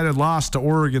lopsided loss to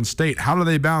Oregon State. How do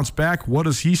they bounce back? What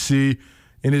does he see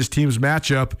in his team's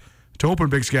matchup to open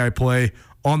Big Sky play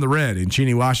on the red in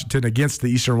Cheney, Washington against the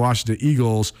Eastern Washington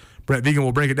Eagles? Brent Vigen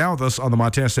will break it down with us on the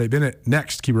Montana State Minute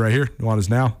next. Keep it right here. Nuanez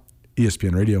Now,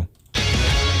 ESPN Radio.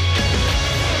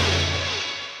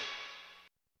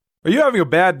 Are you having a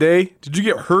bad day? Did you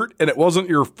get hurt and it wasn't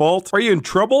your fault? Are you in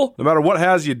trouble? No matter what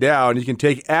has you down, you can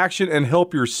take action and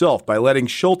help yourself by letting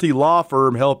Schulte Law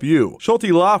Firm help you.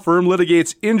 Schulte Law Firm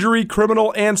litigates injury,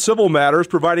 criminal, and civil matters,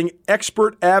 providing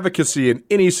expert advocacy in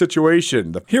any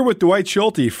situation. Here with Dwight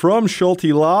Schulte from Schulte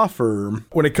Law Firm.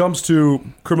 When it comes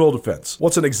to criminal defense,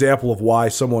 what's an example of why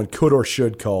someone could or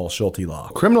should call Schulte Law?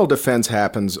 Criminal defense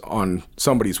happens on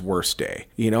somebody's worst day,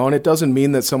 and it doesn't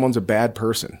mean that someone's a bad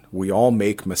person. We all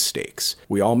make mistakes.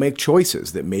 We all make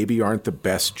choices that maybe aren't the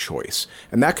best choice,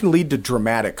 and that can lead to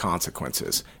dramatic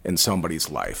consequences in somebody's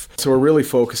life. So we're really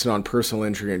focusing on personal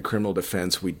injury and criminal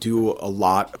defense. We do a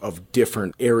lot of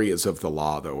different areas of the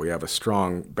law, though. We have a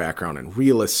strong background in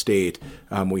real estate.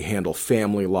 We handle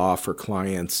family law for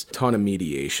clients, ton of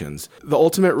mediations. The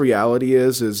ultimate reality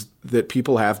is that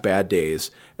people have bad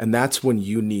days, and that's when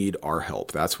you need our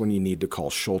help. That's when you need to call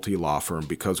Schulte Law Firm,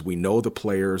 because we know the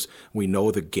players, we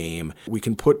know the game. We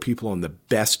can put people in the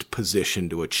best position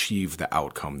to achieve the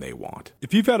outcome they want.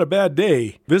 If you've had a bad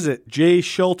day, visit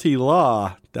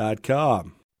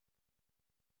jschultelaw.com.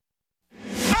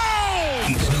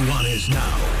 It's Nuanez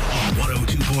Now on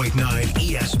 102.9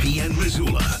 ESPN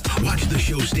Missoula. Watch the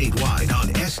show statewide on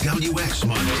SWX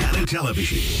Montana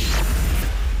Television.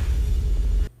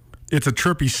 It's a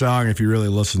trippy song if you really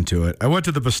listen to it. I went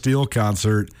to the Bastille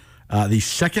concert, the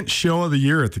second show of the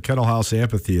year at the Kettle House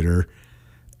Amphitheater,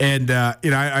 and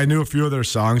I knew a few of their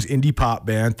songs. Indie pop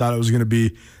band, thought it was going to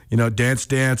be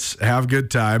dance, have a good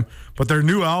time. But their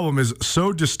new album is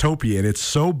so dystopian, it's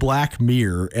so Black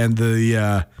Mirror, and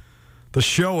the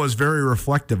show is very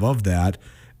reflective of that.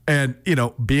 And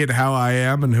being how I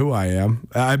am and who I am,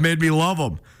 it made me love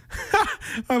them.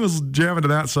 I was jamming to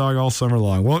that song all summer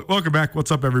long. Well, welcome back.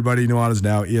 What's up, everybody? Nuanez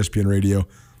Now, ESPN Radio,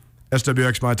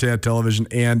 SWX Montana Television,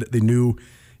 and the new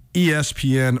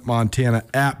ESPN Montana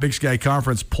app. Big Sky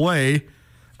Conference play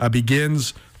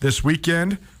begins this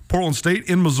weekend. Portland State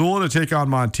in Missoula to take on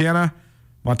Montana.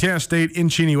 Montana State in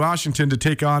Cheney, Washington to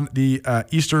take on the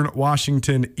Eastern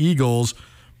Washington Eagles.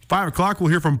 5 o'clock, we'll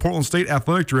hear from Portland State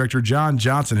Athletic Director John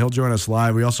Johnson. He'll join us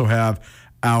live. We also have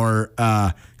our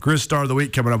Grizz Star of the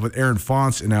Week coming up with Aaron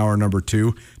Fonts in hour number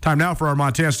 2. Time now for our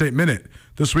Montana State Minute.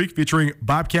 This week featuring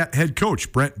Bobcat head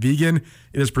coach Brent Vigen.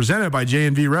 It is presented by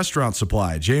J&V Restaurant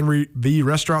Supply. J&V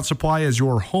Restaurant Supply is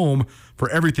your home for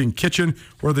everything kitchen.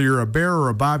 Whether you're a Bear or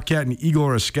a Bobcat, an Eagle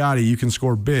or a Scotty, you can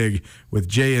score big with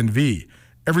J&V.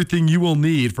 Everything you will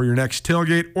need for your next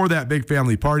tailgate or that big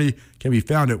family party can be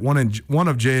found at one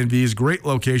of J&V's great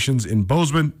locations in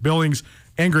Bozeman, Billings,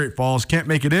 and Great Falls. Can't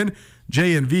make it in?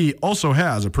 J&V also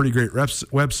has a pretty great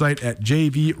website at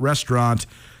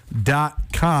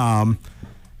jvrestaurant.com.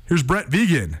 Here's Brett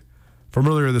Vegan from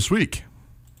earlier this week.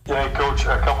 Yeah, Coach,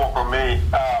 a couple from me.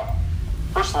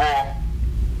 First of all,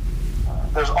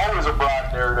 there's always a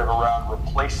broad narrative around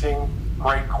replacing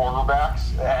great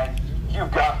quarterbacks, and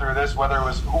you've gone through this, whether it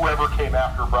was whoever came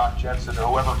after Brock Jensen or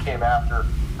whoever came after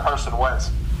Carson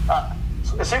Wentz.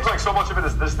 It seems like so much of it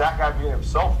is that guy being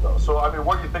himself, though. So, I mean,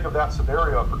 what do you think of that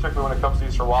scenario, particularly when it comes to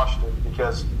Eastern Washington?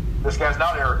 Because this guy's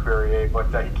not Eric Berrier, but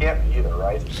he can't be either,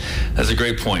 right? That's a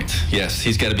great point. Yes,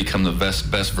 he's got to become the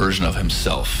best version of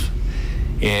himself.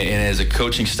 And as a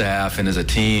coaching staff and as a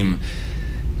team,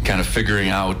 kind of figuring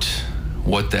out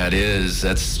what that is,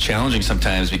 that's challenging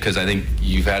sometimes, because I think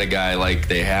you've had a guy like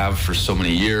they have for so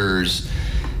many years,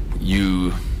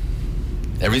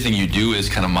 everything you do is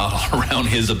kind of modeled around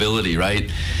his ability,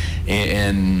 right?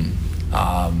 And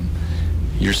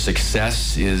your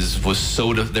success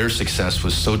their success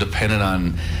was so dependent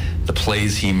on the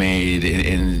plays he made,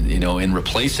 and in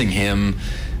replacing him,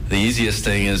 the easiest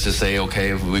thing is to say, okay,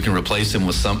 if we can replace him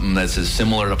with something that's as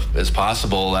similar as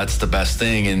possible, that's the best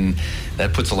thing. And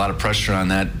that puts a lot of pressure on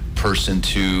that person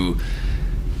to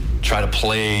try to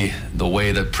play the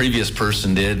way the previous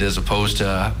person did, as opposed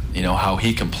to, how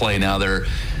he can play. Now there's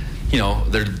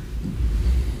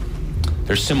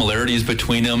similarities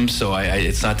between them. So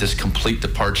it's not this complete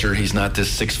departure. He's not this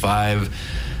 6'5"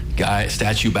 guy,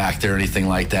 statue back there or anything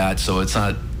like that. So it's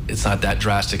not that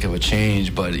drastic of a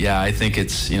change. But yeah, I think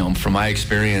it's, from my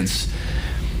experience,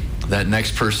 that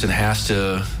next person has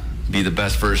to be the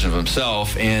best version of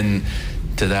himself. And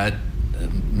to that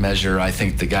measure, I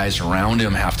think the guys around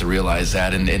him have to realize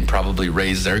that and probably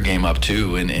raise their game up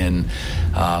too. And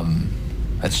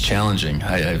that's challenging.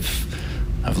 I've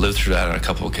lived through that on a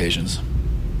couple occasions.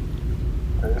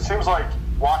 It seems like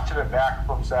watching it back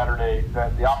from Saturday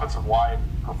that the offensive line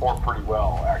performed pretty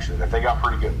well, actually, that they got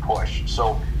pretty good push.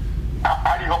 So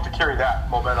how do you hope to carry that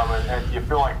momentum, and do you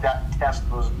feel like that test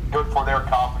was good for their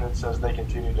confidence as they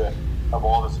continue to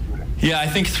evolve as a unit? Yeah, I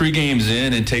think 3 games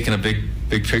in and taking a big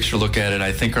picture look at it,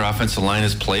 I think our offensive line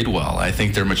has played well. I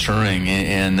think they're maturing,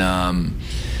 and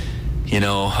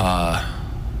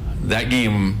that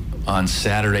game on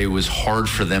Saturday was hard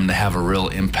for them to have a real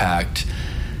impact,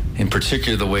 in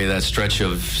particular the way that stretch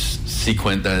of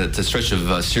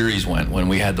series went, when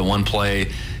we had the one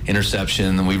play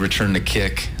interception and we returned the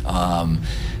kick.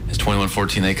 It's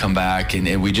 21-14, they come back,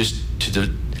 and we just to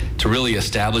really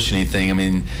establish anything, I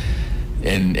mean,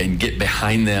 and get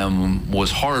behind them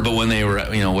was hard. But when they were,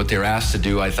 what they were asked to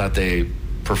do, I thought they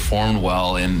performed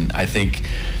well. And I think,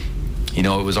 it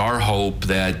was our hope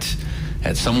that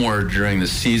at somewhere during the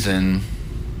season,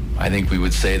 I think we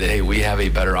would say that, hey, we have a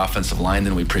better offensive line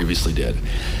than we previously did.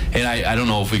 And I don't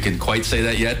know if we can quite say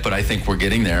that yet, but I think we're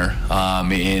getting there.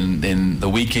 In the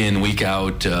week in, week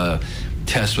out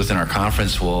test within our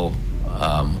conference will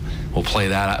play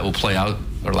that. We'll play out,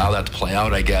 or allow that to play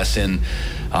out, I guess. And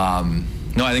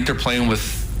no, I think they're playing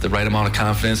with the right amount of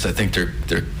confidence. I think they're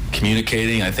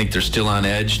communicating. I think they're still on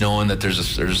edge, knowing that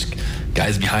there's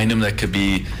guys behind them that could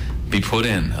be put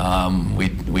in.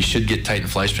 We should get Titan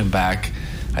Fleischman back,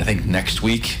 I think, next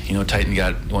week. Titan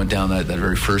went down that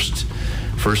very first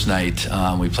night.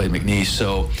 We played McNeese,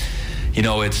 so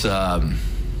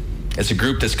it's a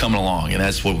group that's coming along, and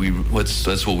that's what we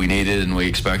needed and we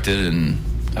expected, and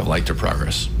I've liked their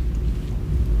progress.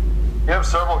 You have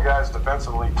several guys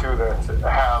defensively too that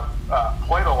have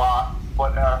played a lot,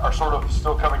 but are sort of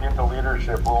still coming into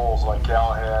leadership roles, like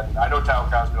Callahan. I know Tyler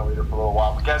Cobb's been a leader for a little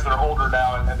while, but guys that are older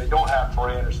now, and they don't have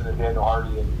Troy Anderson and Daniel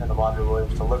Hardy and Amandre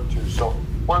Williams to look to. So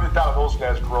what have you thought of those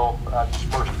guys grow these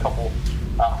first couple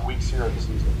weeks here of the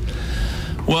season?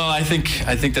 Well, I think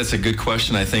that's a good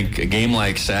question. I think a game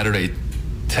like Saturday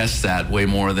tests that way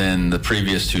more than the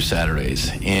previous 2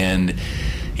 Saturdays. And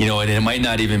and it might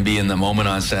not even be in the moment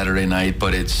on Saturday night,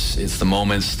 but it's the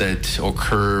moments that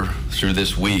occur through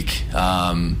this week.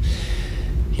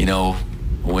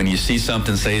 When you see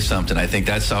something, say something. I think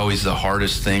that's always the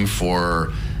hardest thing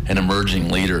for an emerging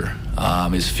leader,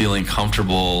 is feeling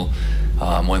comfortable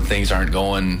when things aren't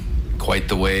going quite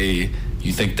the way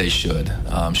you think they should.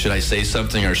 Should I say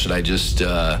something, or should I just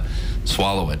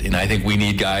swallow it? And I think we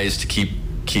need guys to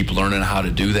keep learning how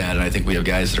to do that, and I think we have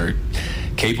guys that are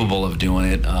capable of doing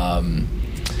it. I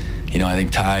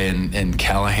think Ty and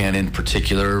Callahan in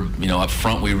particular, up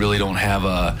front we really don't have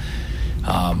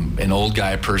an old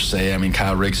guy per se. I mean,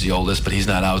 Kyle Riggs the oldest, but he's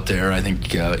not out there. I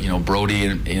think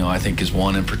Brody, I think is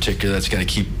one in particular that's got to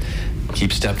keep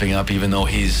keep stepping up, even though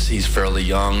he's fairly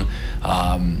young.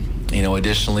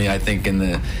 Additionally, I think in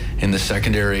the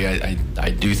secondary, I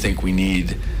do think we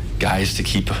need guys to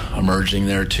keep emerging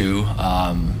there too.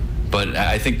 But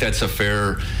I think that's a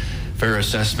fair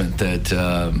assessment that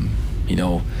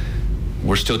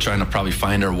we're still trying to probably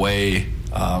find our way,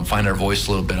 find our voice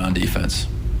a little bit on defense.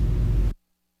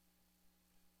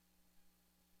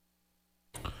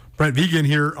 Brent Vigen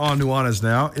here on Nuanez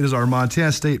Now. It is our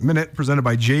Montana State Minute presented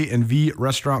by J&V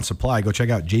Restaurant Supply. Go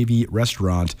check out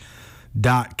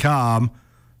jvrestaurant.com. A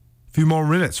few more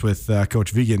minutes with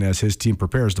Coach Vigen as his team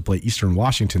prepares to play Eastern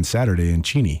Washington Saturday in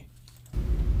Cheney.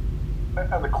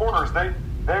 And the corners, they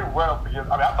went up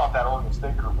against, I thought that Oregon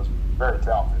State group was very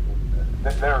talented.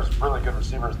 There's really good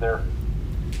receivers there.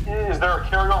 Is there a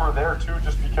carryover there too,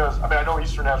 just because, I know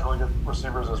Eastern has really good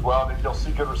receivers as well, and you'll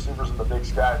see good receivers in the Big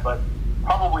Sky, but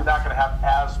probably not going to have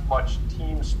as much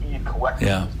team speed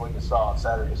collectively as what you saw on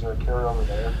Saturday. Is there a carryover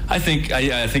there? I think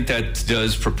that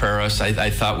does prepare us. I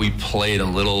thought we played a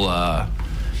little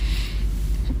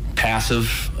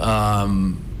passive.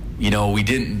 We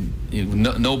didn't.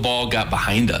 No ball got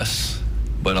behind us,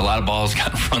 but a lot of balls got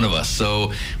in front of us.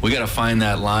 So we got to find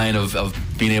that line of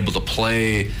being able to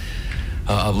play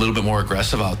a little bit more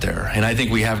aggressive out there. And I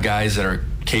think we have guys that are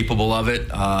capable of it.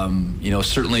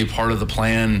 Certainly part of the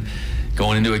plan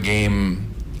going into a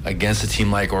game against a team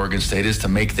like Oregon State is to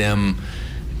make them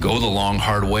go the long,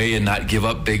 hard way and not give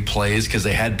up big plays, because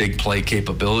they had big play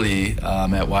capability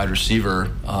at wide receiver,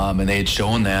 and they had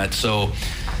shown that. So,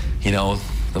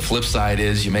 the flip side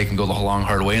is you make them go the long,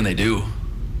 hard way, and they do.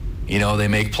 They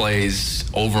make plays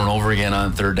over and over again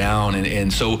on third down.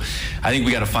 And so I think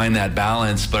we got to find that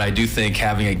balance. But I do think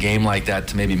having a game like that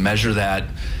to maybe measure that,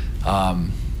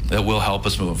 that will help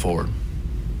us moving forward.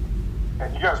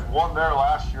 And you guys won there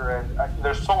last year, and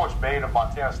there's so much made of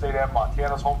Montana State and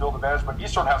Montana's home field advantage, but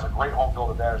Eastern has a great home field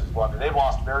advantage as well. They've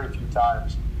lost very few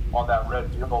times on that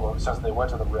red field since they went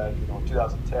to the red, in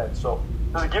 2010. So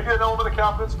does it give you an element of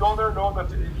confidence going there, knowing that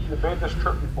you made this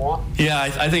trip before? Yeah,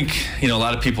 I think, a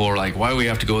lot of people are like, why do we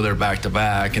have to go there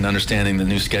back-to-back? And understanding the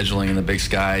new scheduling in the Big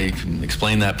Sky, you can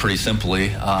explain that pretty simply.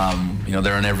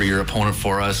 They're an every-year opponent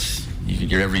for us.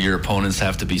 Your every-year opponents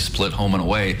have to be split home and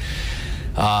away.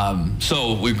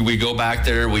 So we go back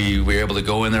there. We were able to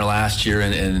go in there last year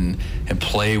and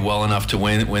play well enough to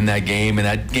win that game. And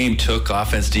that game took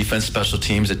offense, defense, special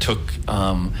teams. It took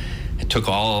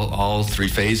all three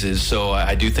phases. So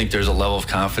I do think there's a level of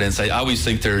confidence. I always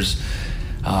think it's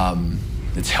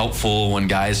helpful when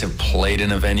guys have played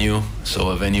in a venue, so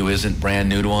a venue isn't brand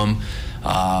new to them.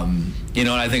 And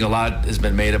I think a lot has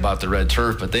been made about the red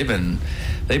turf, but they've been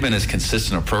as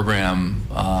consistent a program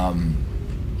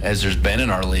as there's been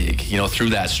in our league, through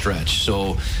that stretch.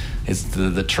 So it's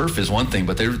the turf is one thing,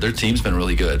 but their team's been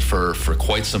really good for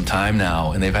quite some time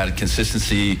now, and they've had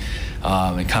consistency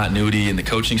and continuity in the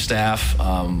coaching staff.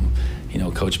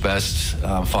 Coach Best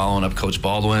following up Coach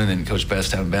Baldwin, and Coach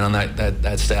Best haven't been on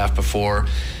that staff before.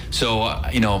 So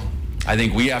I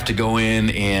think we have to go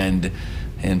in and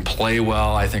play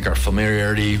well. I think our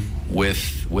familiarity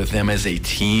with them as a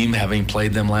team, having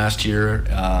played them last year,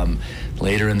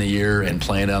 later in the year, and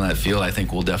playing down that field, I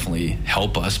think will definitely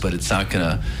help us, but it's not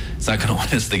gonna win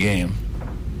us the game.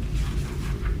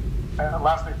 And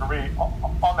last thing for me,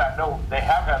 on that note, they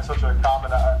have had such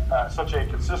a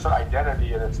consistent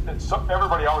identity, and it's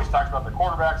everybody always talks about the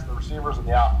quarterbacks, the receivers, and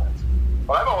the offense.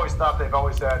 But I've always thought they've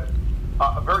always had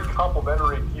a very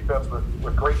complementary defense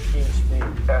with great team speed,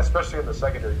 especially in the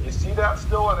secondary. Do you see that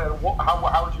still, and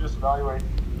how would you just evaluate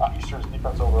Eastern's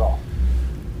defense overall?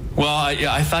 Well,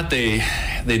 I thought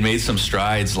they'd made some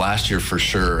strides last year for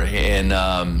sure, and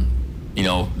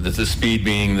the speed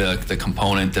being the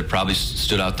component that probably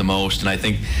stood out the most, and I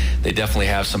think they definitely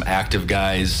have some active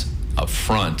guys up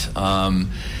front.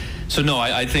 So no,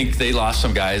 I think they lost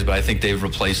some guys, but I think they've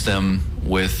replaced them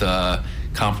with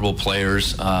comparable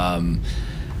players.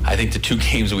 I think the two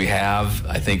games we have,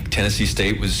 I think Tennessee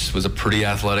State was a pretty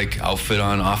athletic outfit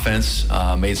on offense,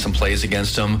 made some plays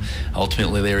against them.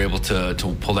 Ultimately, they were able to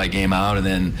pull that game out, and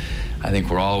then I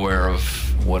think we're all aware of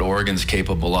what Oregon's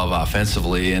capable of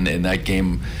offensively, and that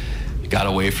game got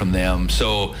away from them.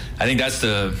 So I think that's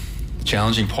the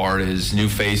challenging part, is new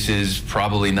faces,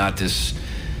 probably not this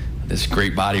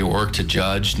great body of work to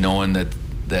judge, knowing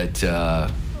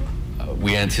that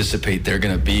we anticipate they're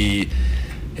going to be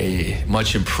a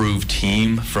much improved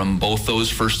team from both of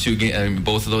those first two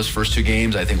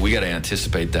games. I think we got to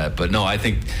anticipate that. But no, I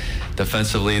think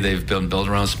defensively they've been built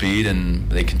around speed, and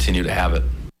they continue to have it.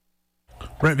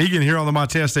 Brent Vigen here on the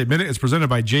Montana State Minute. It's presented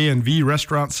by J&V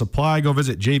Restaurant Supply. Go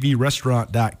visit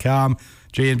jvrestaurant.com.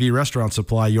 J&V Restaurant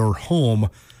Supply, your home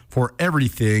for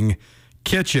everything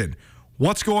kitchen.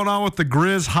 What's going on with the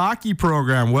Grizz hockey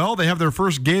program? Well, they have their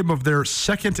first game of their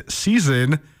second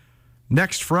season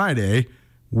next Friday.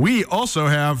 We also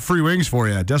have free wings for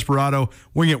you. Desperado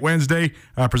Wing It Wednesday,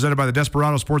 presented by the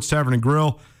Desperado Sports Tavern and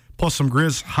Grill, plus some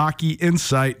Grizz hockey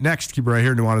insight. Next, keep it right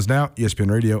here. Nuanez Now,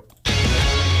 ESPN Radio.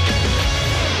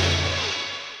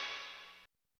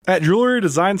 At Jewelry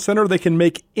Design Center, they can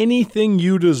make anything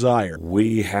you desire.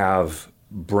 We have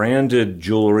branded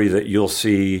jewelry that you'll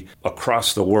see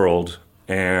across the world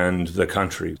and the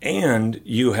country. And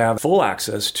you have full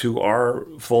access to our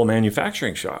full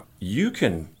manufacturing shop. You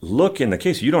can look in the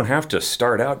case. You don't have to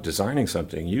start out designing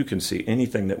something. You can see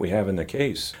anything that we have in the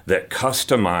case that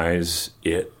customize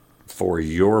it for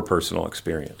your personal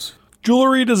experience.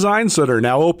 Jewelry Design Center,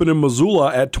 now open in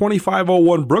Missoula at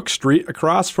 2501 Brook Street,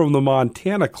 across from the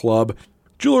Montana Club.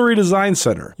 Jewelry Design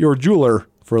Center, your jeweler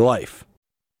for life.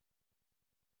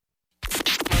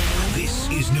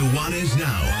 This is Nuanez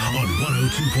Now on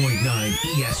 102.9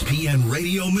 ESPN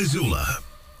Radio Missoula.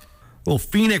 Little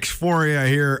Phoenix for you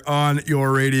here on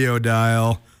your radio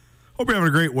dial. Hope you're having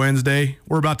a great Wednesday.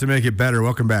 We're about to make it better.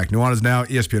 Welcome back. Nuanez Now,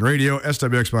 ESPN Radio,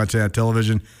 SWX Montana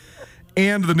Television,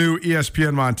 and the new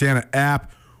ESPN Montana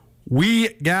app. We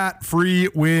got free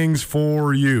wings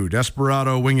for you.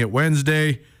 Desperado Wing It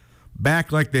Wednesday,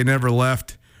 back like they never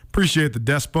left. Appreciate the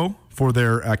Despo for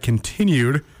their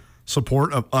continued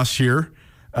support of us here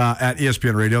at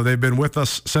ESPN Radio. They've been with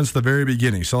us since the very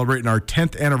beginning, celebrating our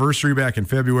 10th anniversary back in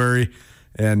February,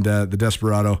 and the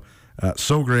Desperado,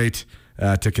 so great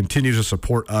to continue to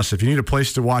support us. If you need a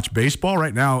place to watch baseball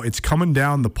right now, it's coming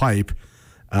down the pipe.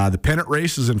 The pennant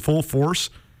race is in full force.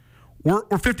 We're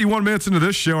 51 minutes into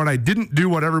this show, and I didn't do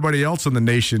what everybody else in the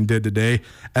nation did today,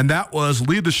 and that was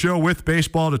lead the show with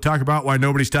baseball to talk about why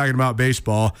nobody's talking about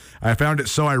baseball. I found it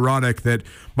so ironic that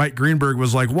Mike Greenberg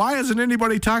was like, why isn't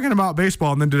anybody talking about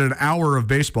baseball, and then did an hour of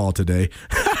baseball today.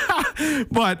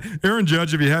 But Aaron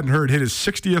Judge, if you hadn't heard, hit his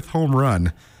 60th home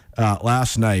run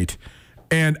last night.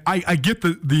 And I get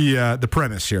the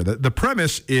premise here. The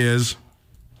premise is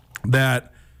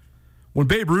that when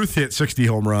Babe Ruth hit 60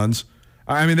 home runs,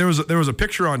 I mean, there was a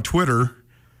picture on Twitter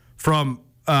from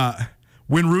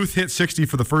when Ruth hit 60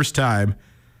 for the first time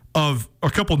of a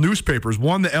couple newspapers,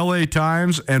 one the LA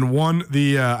Times and one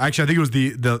the actually I think it was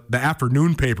the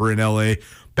afternoon paper in LA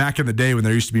back in the day when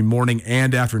there used to be morning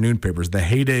and afternoon papers, the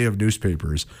heyday of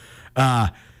newspapers.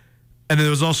 And then there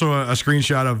was also a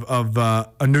screenshot of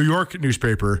a New York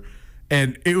newspaper,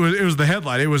 and it was the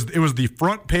headline. It was the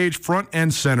front page, front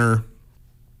and center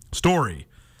story.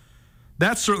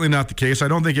 That's certainly not the case. I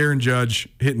don't think Aaron Judge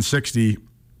hitting 60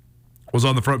 was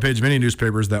on the front page of any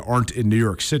newspapers that aren't in New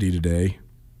York City today.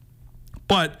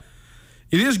 But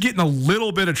it is getting a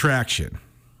little bit of traction.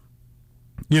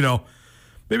 You know,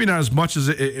 maybe not as much as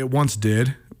it once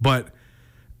did, but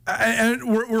and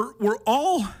we're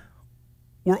all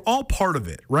part of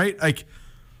it, right? Like,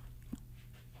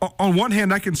 on one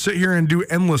hand, I can sit here and do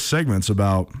endless segments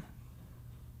about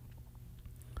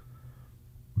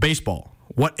baseball.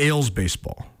 What ails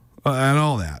baseball and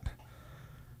all that.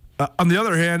 On the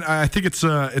other hand, I think it's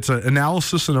an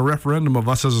analysis and a referendum of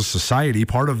us as a society,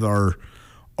 part of our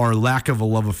lack of a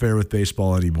love affair with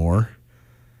baseball anymore.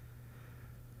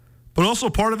 But also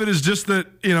part of it is just that,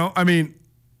 you know, I mean,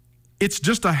 it's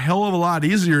just a hell of a lot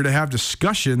easier to have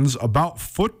discussions about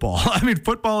football. I mean,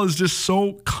 football is just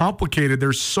so complicated.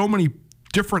 There's so many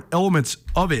different elements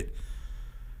of it.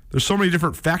 There's so many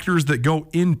different factors that go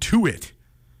into it.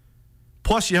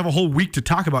 Plus, you have a whole week to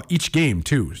talk about each game,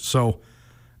 too. So,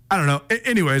 I don't know.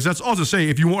 Anyways, that's all to say.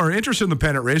 If you are interested in the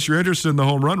pennant race, you're interested in the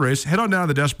home run race, head on down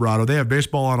to the Desperado. They have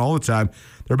baseball on all the time.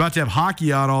 They're about to have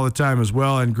hockey on all the time as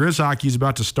well. And Grizz hockey is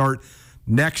about to start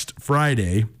next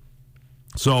Friday.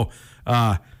 So,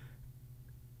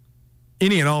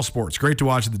 any and all sports. Great to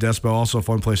watch at the Despo. Also a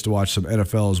fun place to watch some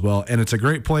NFL as well. And it's a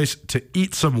great place to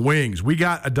eat some wings. We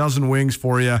got a dozen wings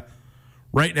for you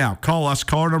right now. Call us.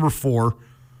 Caller number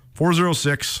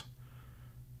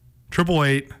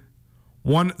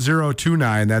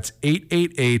 406-888-1029. That's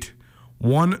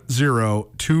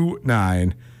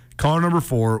 888-1029. Caller number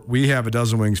 4. We have a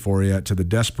dozen wings for you to the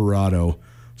Desperado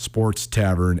Sports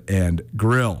Tavern and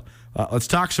Grill. Let's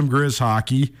talk some Grizz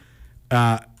hockey.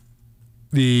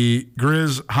 The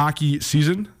Grizz hockey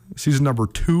season number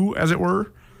 2, as it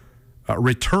were,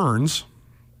 returns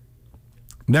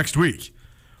next week.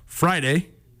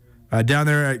 Friday, down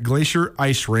there at Glacier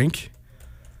Ice Rink,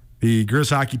 the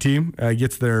Grizz hockey team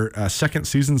gets their second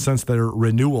season since their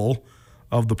renewal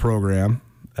of the program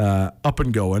up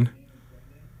and going.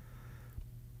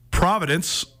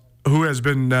 Providence, who has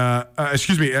been,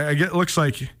 it looks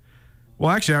like Well,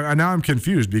 actually, now I'm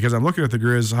confused because I'm looking at the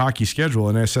Grizz hockey schedule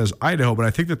and it says Idaho, but I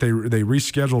think that they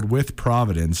rescheduled with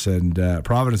Providence, and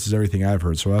Providence is everything I've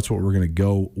heard, so that's what we're going to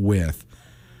go with.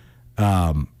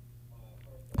 But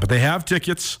they have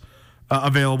tickets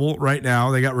available right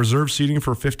now. They got reserve seating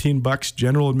for $15,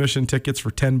 general admission tickets for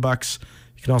 $10.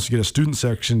 You can also get a student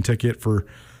section ticket for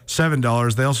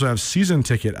 $7. They also have season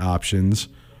ticket options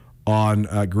on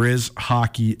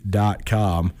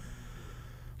grizzhockey.com.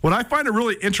 What I find it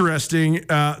really interesting,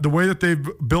 the way that they've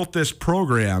built this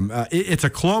program, it's a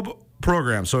club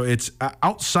program, so it's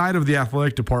outside of the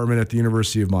athletic department at the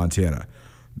University of Montana.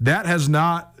 That has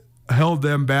not held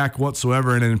them back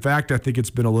whatsoever, and in fact, I think it's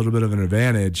been a little bit of an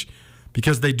advantage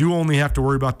because they do only have to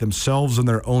worry about themselves and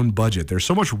their own budget. There's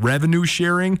so much revenue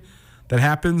sharing that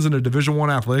happens in a Division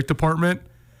I athletic department,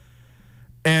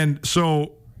 and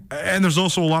there's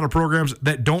also a lot of programs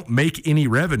that don't make any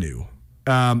revenue.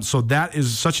 So that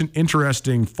is such an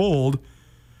interesting fold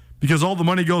because all the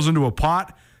money goes into a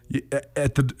pot.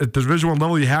 At the Division I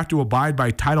level, you have to abide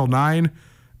by Title IX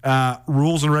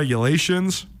rules and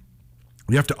regulations.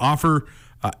 You have to offer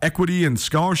equity and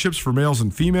scholarships for males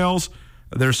and females.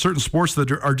 There's certain sports that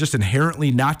are just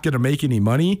inherently not going to make any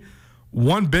money.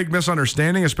 One big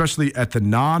misunderstanding, especially at the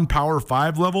non-Power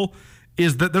 5 level,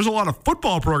 is that there's a lot of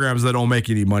football programs that don't make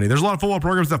any money. There's a lot of football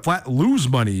programs that flat lose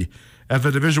money at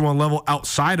the Division I level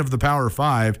outside of the Power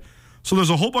 5. So there's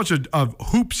a whole bunch of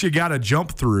hoops you got to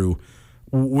jump through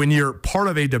when you're part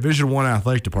of a Division I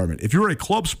athletic department. If you're a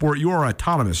club sport, you are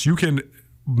autonomous. You can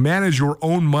manage your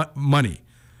own money.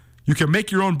 You can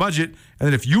make your own budget, and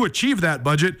then if you achieve that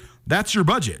budget, that's your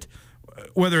budget,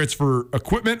 whether it's for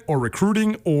equipment or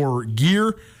recruiting or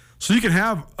gear. So you can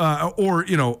have,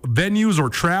 venues or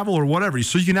travel or whatever,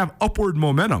 so you can have upward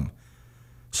momentum.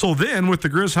 So then with the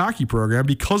Grizz hockey program,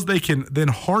 because they can then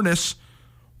harness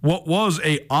what was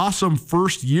a awesome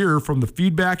first year from the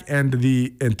feedback and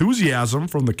the enthusiasm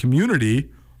from the community,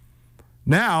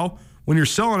 now when you're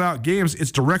selling out games,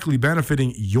 it's directly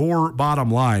benefiting your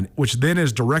bottom line, which then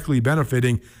is directly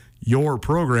benefiting your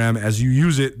program as you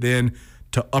use it then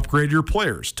to upgrade your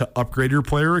players, to upgrade your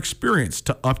player experience,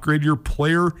 to upgrade your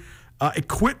player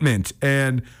equipment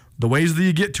and the ways that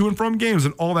you get to and from games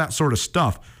and all that sort of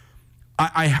stuff.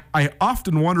 I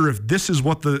often wonder if this is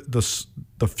what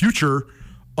the future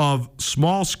of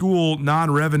small school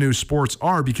non-revenue sports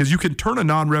are, because you can turn a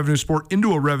non-revenue sport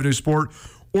into a revenue sport,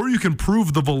 or you can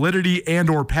prove the validity and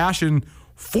or passion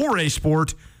for a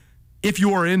sport if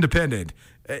you are independent,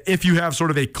 if you have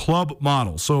sort of a club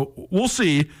model. So we'll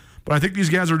see, but I think these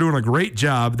guys are doing a great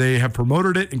job. They have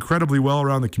promoted it incredibly well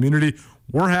around the community.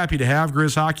 We're happy to have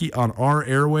Grizz Hockey on our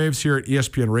airwaves here at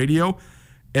ESPN Radio,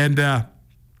 and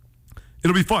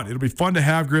it'll be fun. It'll be fun to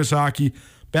have Grizz Hockey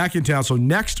back in town. So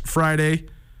next Friday,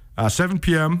 7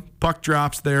 p.m., puck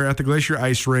drops there at the Glacier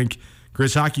Ice Rink.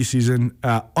 Grizz Hockey season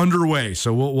underway.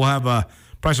 So we'll have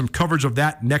probably some coverage of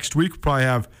that next week. We'll probably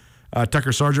have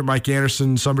Tucker Sargent, Mike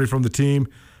Anderson, somebody from the team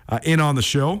in on the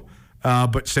show.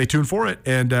 But stay tuned for it.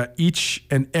 And each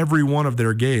and every one of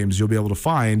their games you'll be able to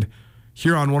find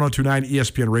here on 102.9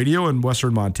 ESPN Radio in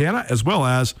Western Montana, as well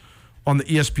as on the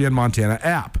ESPN Montana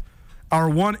app. Hour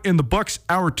 1 in the books,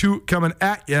 Hour 2 coming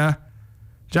at you.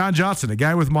 John Johnson, a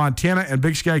guy with Montana and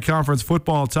Big Sky Conference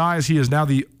football ties. He is now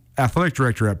the athletic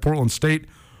director at Portland State.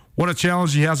 What a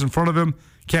challenge he has in front of him.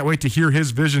 Can't wait to hear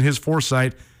his vision, his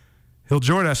foresight. He'll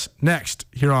join us next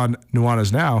here on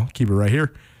Nuanez Now. Keep it right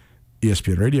here,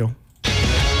 ESPN Radio.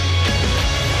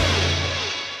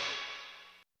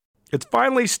 It's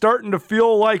finally starting to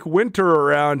feel like winter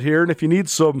around here, and if you need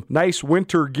some nice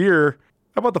winter gear,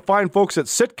 how about the fine folks at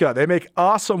Sitka? They make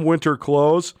awesome winter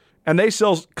clothes, and they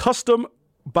sell custom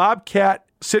Bobcat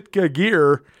Sitka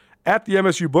gear at the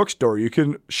MSU Bookstore. You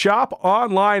can shop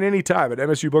online anytime at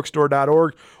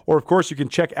msubookstore.org, or of course you can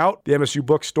check out the MSU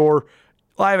Bookstore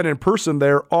live and in person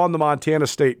there on the Montana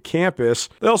State campus.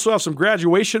 They also have some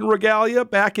graduation regalia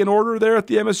back in order there at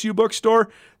the MSU Bookstore.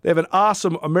 They have an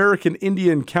awesome American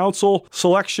Indian Council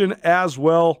selection as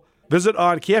well. Visit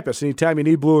on campus anytime you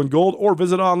need blue and gold, or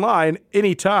visit online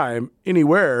anytime,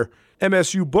 anywhere,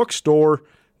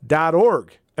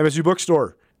 msubookstore.org. MSU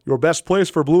Bookstore, your best place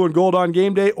for blue and gold on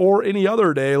game day or any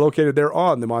other day, located there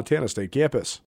on the Montana State campus.